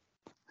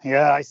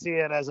 Yeah, I see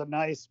it as a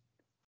nice,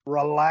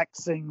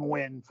 relaxing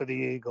win for the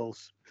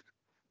Eagles.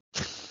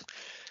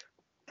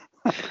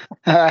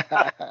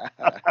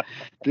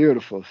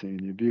 Beautiful,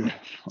 Senior. Beautiful.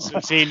 So,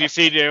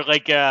 Senior,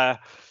 like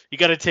you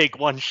got to take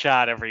one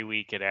shot every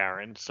week at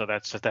Aaron. So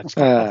that's it's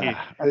all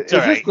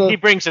right. He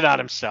brings it on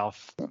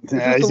himself. He's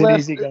an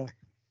easy guy.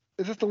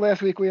 Is this the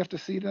last week we have to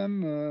see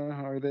them?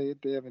 Or they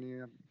have any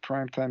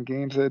primetime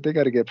games? They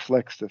got to get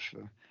flexed if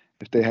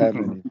they have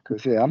any.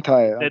 Because I'm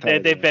tired.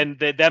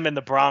 Them and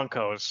the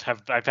Broncos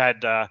I've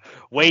had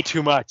way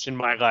too much in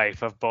my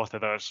life of both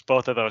of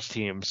those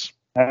teams.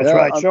 That's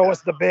right. Show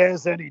us the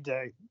Bears any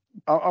day.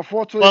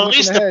 Unfortunately, well, at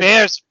least the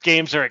Bears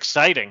games are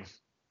exciting.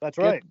 That's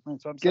right.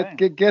 That's what I'm saying.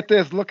 Get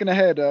this. Looking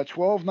ahead,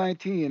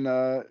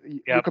 12-19.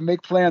 You can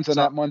make plans on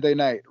that Monday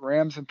night.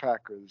 Rams and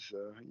Packers.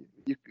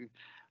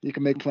 You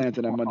can make plans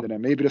on that Monday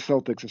night. Maybe the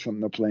Celtics or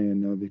something to play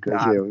in,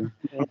 because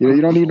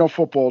you don't need no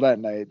football that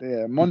night.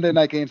 Yeah, Monday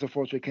night games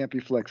unfortunately can't be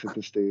flexed at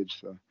this stage.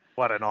 So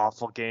what an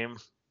awful game.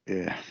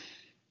 Yeah,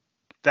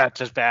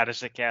 that's as bad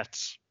as it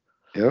gets.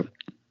 Yep.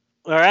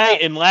 All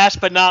right, and last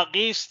but not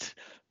least,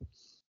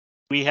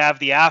 we have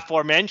the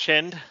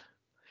aforementioned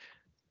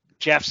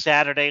Jeff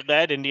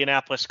Saturday-led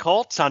Indianapolis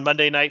Colts on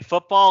Monday Night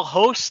Football,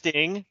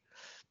 hosting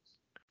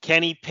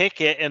Kenny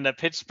Pickett and the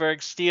Pittsburgh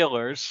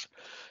Steelers.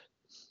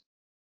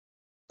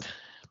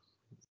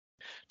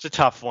 It's a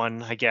tough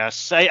one, I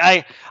guess.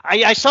 I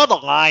saw the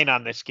line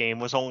on this game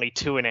was only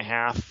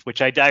 2.5,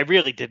 which I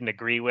really didn't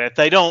agree with.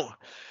 I don't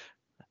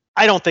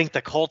think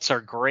the Colts are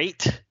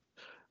great,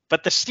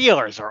 but the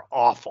Steelers are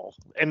awful,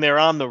 and they're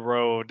on the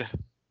road.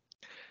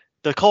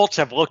 The Colts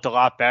have looked a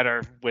lot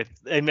better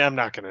and I'm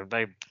not going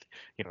to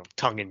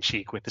tongue in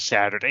cheek with the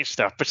Saturday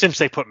stuff. But since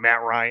they put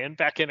Matt Ryan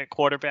back in at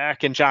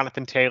quarterback and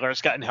Jonathan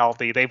Taylor's gotten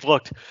healthy, they've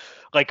looked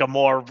like a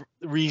more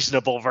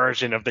reasonable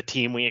version of the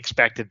team we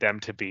expected them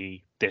to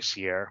be this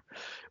year.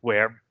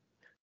 Where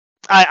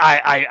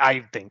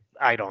I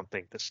don't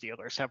think the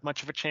Steelers have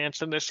much of a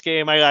chance in this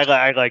game.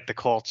 I like the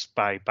Colts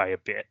by a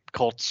bit.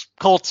 Colts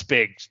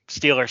big.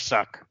 Steelers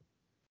suck.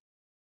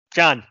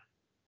 John.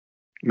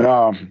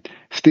 No,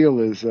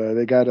 Steelers.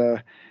 They got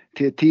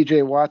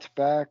T.J. Watt's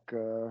back.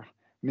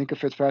 Minka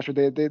Fitzpatrick.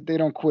 They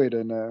don't quit,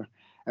 and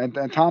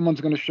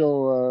Tomlin's going to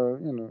show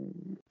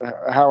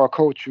how a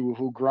coach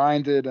who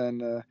grinded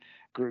and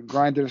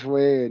grinded his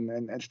way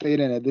and stayed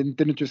in it.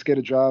 Didn't just get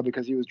a job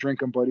because he was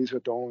drinking buddies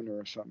with the owner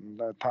or something.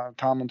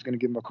 Tomlin's going to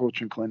give him a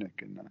coaching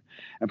clinic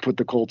and put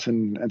the Colts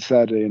and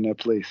Saturday in their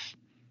place.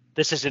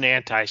 This is an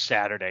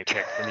anti-Saturday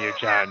pick from you,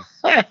 John.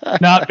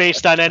 Not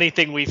based on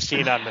anything we've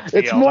seen on the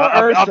field. It's more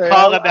I'm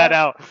calling that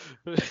out.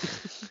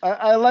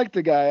 I like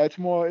the guy. It's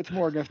more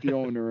against the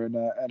owner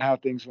and how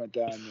things went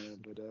down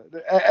there.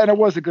 But and it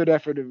was a good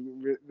effort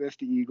against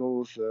the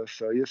Eagles.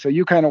 So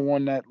you kind of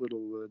won that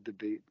little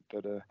debate.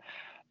 But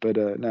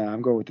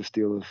I'm going with the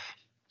Steelers.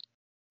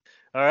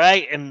 All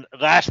right, and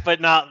last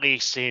but not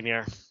least,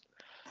 Senior.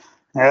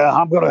 Yeah,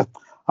 I'm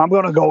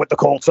gonna go with the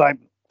Colts.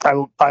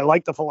 I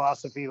like the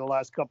philosophy the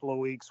last couple of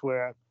weeks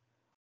where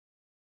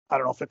I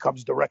don't know if it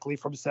comes directly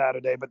from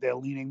Saturday, but they're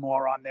leaning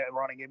more on their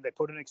running game. They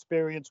put an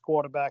experienced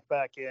quarterback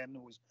back in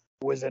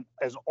who isn't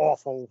as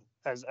awful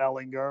as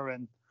Ellinger,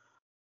 and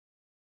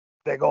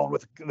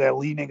they're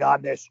leaning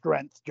on their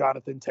strength,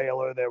 Jonathan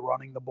Taylor. They're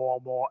running the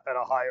ball more at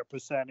a higher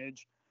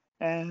percentage,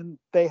 and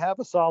they have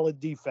a solid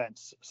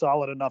defense,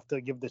 solid enough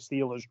to give the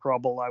Steelers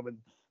trouble, I would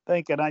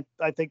think. And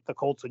I think the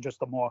Colts are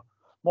just a more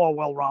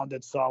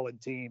well-rounded,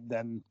 solid team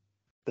than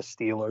the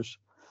Steelers.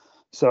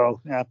 So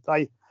yeah,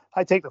 I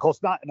take the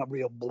Colts, not in a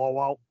real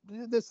blowout.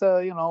 This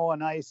a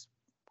nice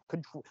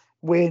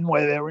win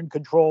where they're in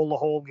control the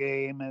whole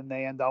game and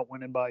they end up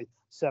winning by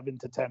 7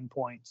 to 10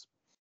 points.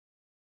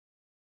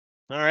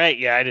 All right,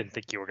 yeah, I didn't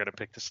think you were going to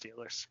pick the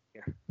Steelers.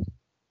 Yeah.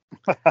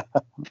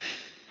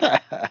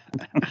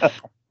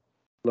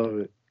 Love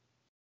it.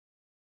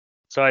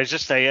 So I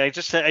just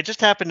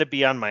happened to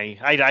be on my.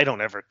 I don't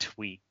ever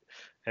tweet.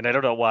 And I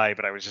don't know why,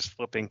 but I was just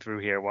flipping through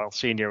here while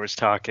Senior was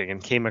talking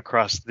and came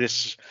across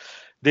this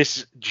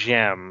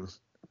gem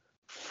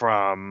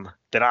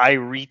that I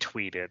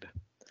retweeted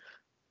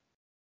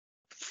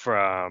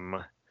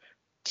from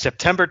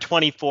September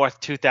 24th,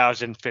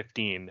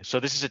 2015. So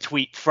this is a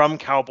tweet from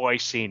Cowboy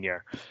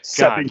Senior.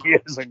 7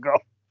 years ago.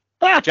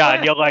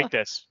 John, you'll like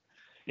this.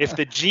 If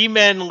the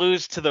G-men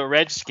lose to the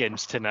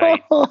Redskins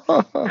tonight,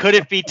 could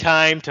it be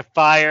time to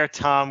fire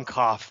Tom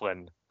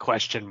Coughlin? ?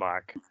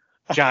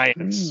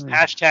 Giants.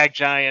 Hashtag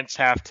Giants.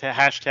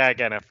 Hashtag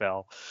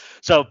NFL.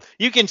 So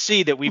you can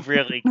see that we've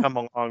really come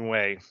a long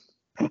way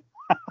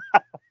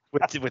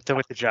with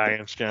the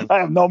Giants, John. I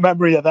have no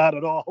memory of that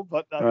at all,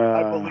 but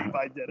I believe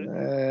I did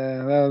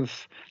it.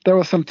 There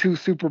was some 2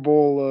 Super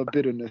Bowl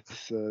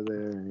bitterness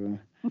there.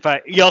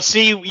 But you'll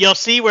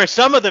see where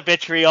some of the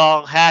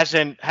vitriol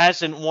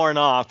hasn't worn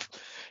off.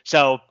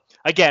 So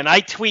again,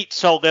 I tweet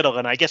so little,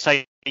 and I guess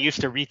I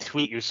used to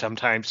retweet you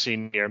sometimes,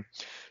 Senior.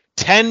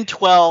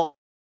 10-12.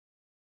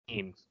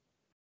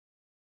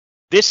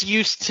 This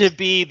used to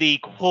be the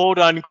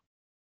quote-unquote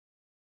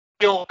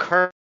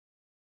curse.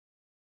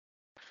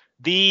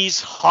 These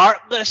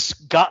heartless,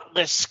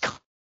 gutless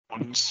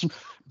clowns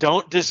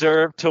don't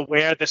deserve to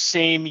wear the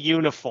same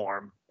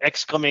uniform! !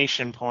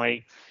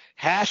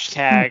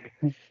 Hashtag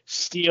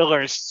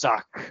Steelers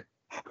suck.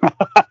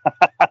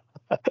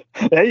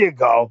 There you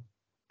go.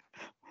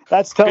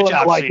 That's telling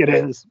it like Senior.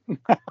 It is.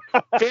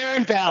 Fair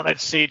and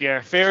balanced,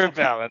 Senior. Fair and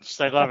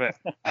balanced. I love it.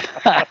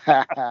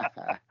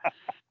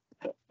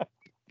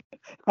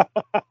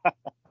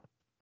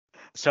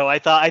 So I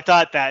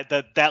thought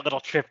that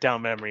little trip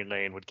down memory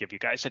lane would give you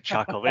guys a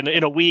chuckle.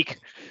 In a week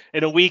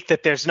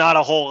that there's not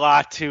a whole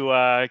lot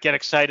to get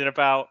excited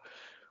about.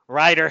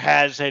 Ryder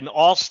has an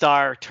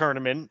all-star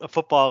tournament, a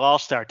football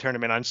all-star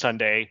tournament on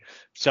Sunday.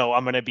 So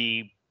I'm going to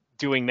be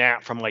doing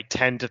that from like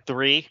 10 to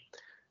 3.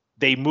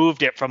 They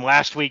moved it from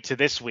last week to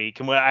this week.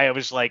 And I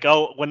was like,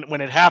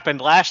 when it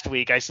happened last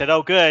week, I said,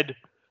 oh, good.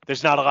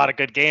 There's not a lot of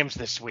good games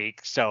this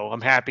week. So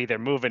I'm happy they're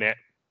moving it.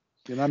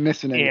 You're not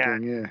missing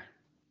anything, yeah.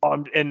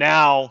 And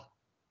now,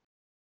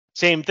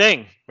 same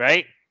thing,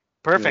 right?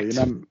 Perfect.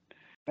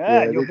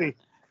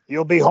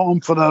 You'll be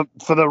home for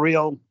the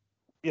real,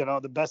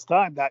 the best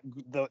time, that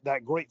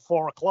great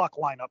 4:00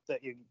 lineup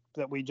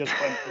that we just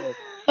went through.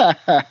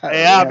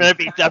 Yeah,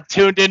 I'm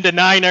tuned into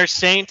Niners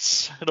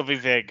Saints. It'll be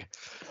big.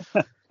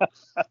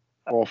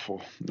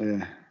 Awful.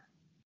 Yeah.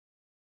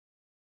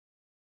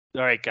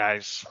 All right,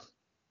 guys.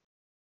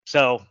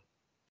 So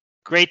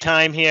great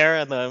time here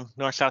on the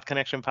North-South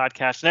Connection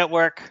Podcast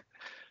Network.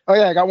 Oh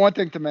yeah, I got one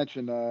thing to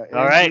mention. All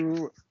right.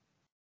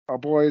 Our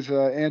boys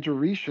Andrew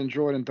Reich and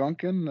Jordan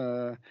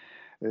Duncan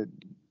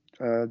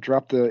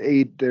dropped their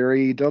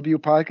AEW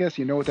podcast.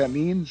 You know what that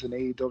means? An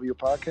AEW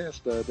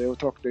podcast.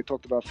 They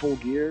talked about Full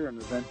Gear, an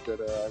event that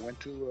I went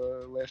to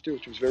last year,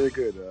 which was very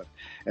good.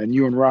 And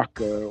you and Rock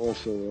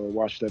also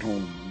watched at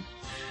home.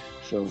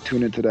 So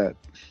tune into that.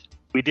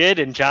 We did,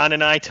 and John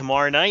and I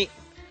tomorrow night,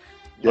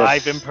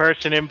 live in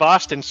person in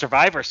Boston,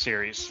 Survivor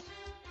Series.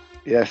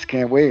 Yes,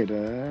 can't wait.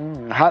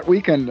 Hot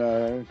weekend.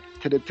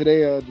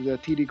 Today, the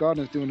TD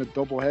Garden is doing a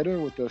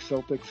doubleheader with the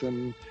Celtics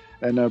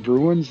and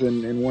Bruins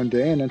in one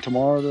day, and then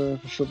tomorrow the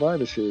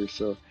Survivor Series.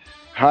 So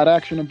hot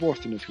action in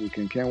Boston this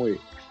weekend. Can't wait.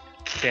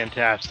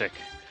 Fantastic.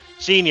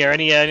 Senior,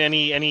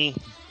 any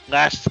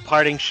last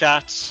parting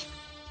shots?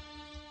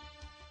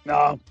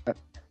 No.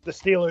 The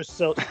Steelers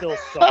still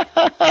suck.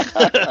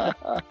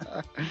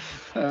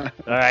 All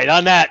right,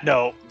 on that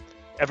note,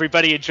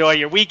 everybody enjoy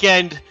your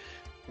weekend.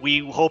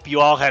 We hope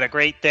you all had a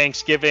great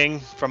Thanksgiving,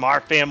 from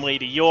our family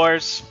to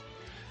yours,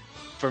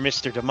 for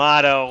Mr.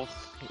 D'Amato,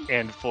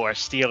 and for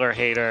Steeler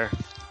hater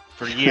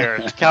for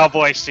years,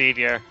 Cowboy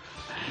Senior.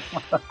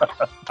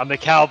 I'm the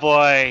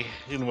Cowboy,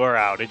 and we're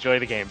out. Enjoy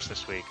the games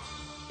this week.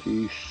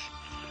 Peace.